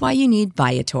 That's why you need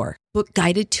Viator. Book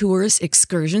guided tours,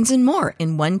 excursions, and more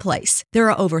in one place. There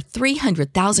are over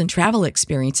 300,000 travel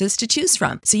experiences to choose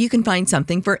from, so you can find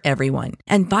something for everyone.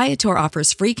 And Viator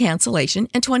offers free cancellation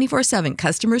and 24/7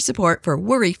 customer support for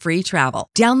worry-free travel.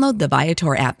 Download the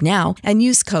Viator app now and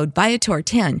use code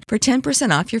Viator10 for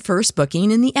 10% off your first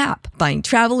booking in the app. Find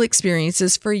travel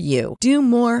experiences for you. Do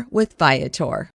more with Viator.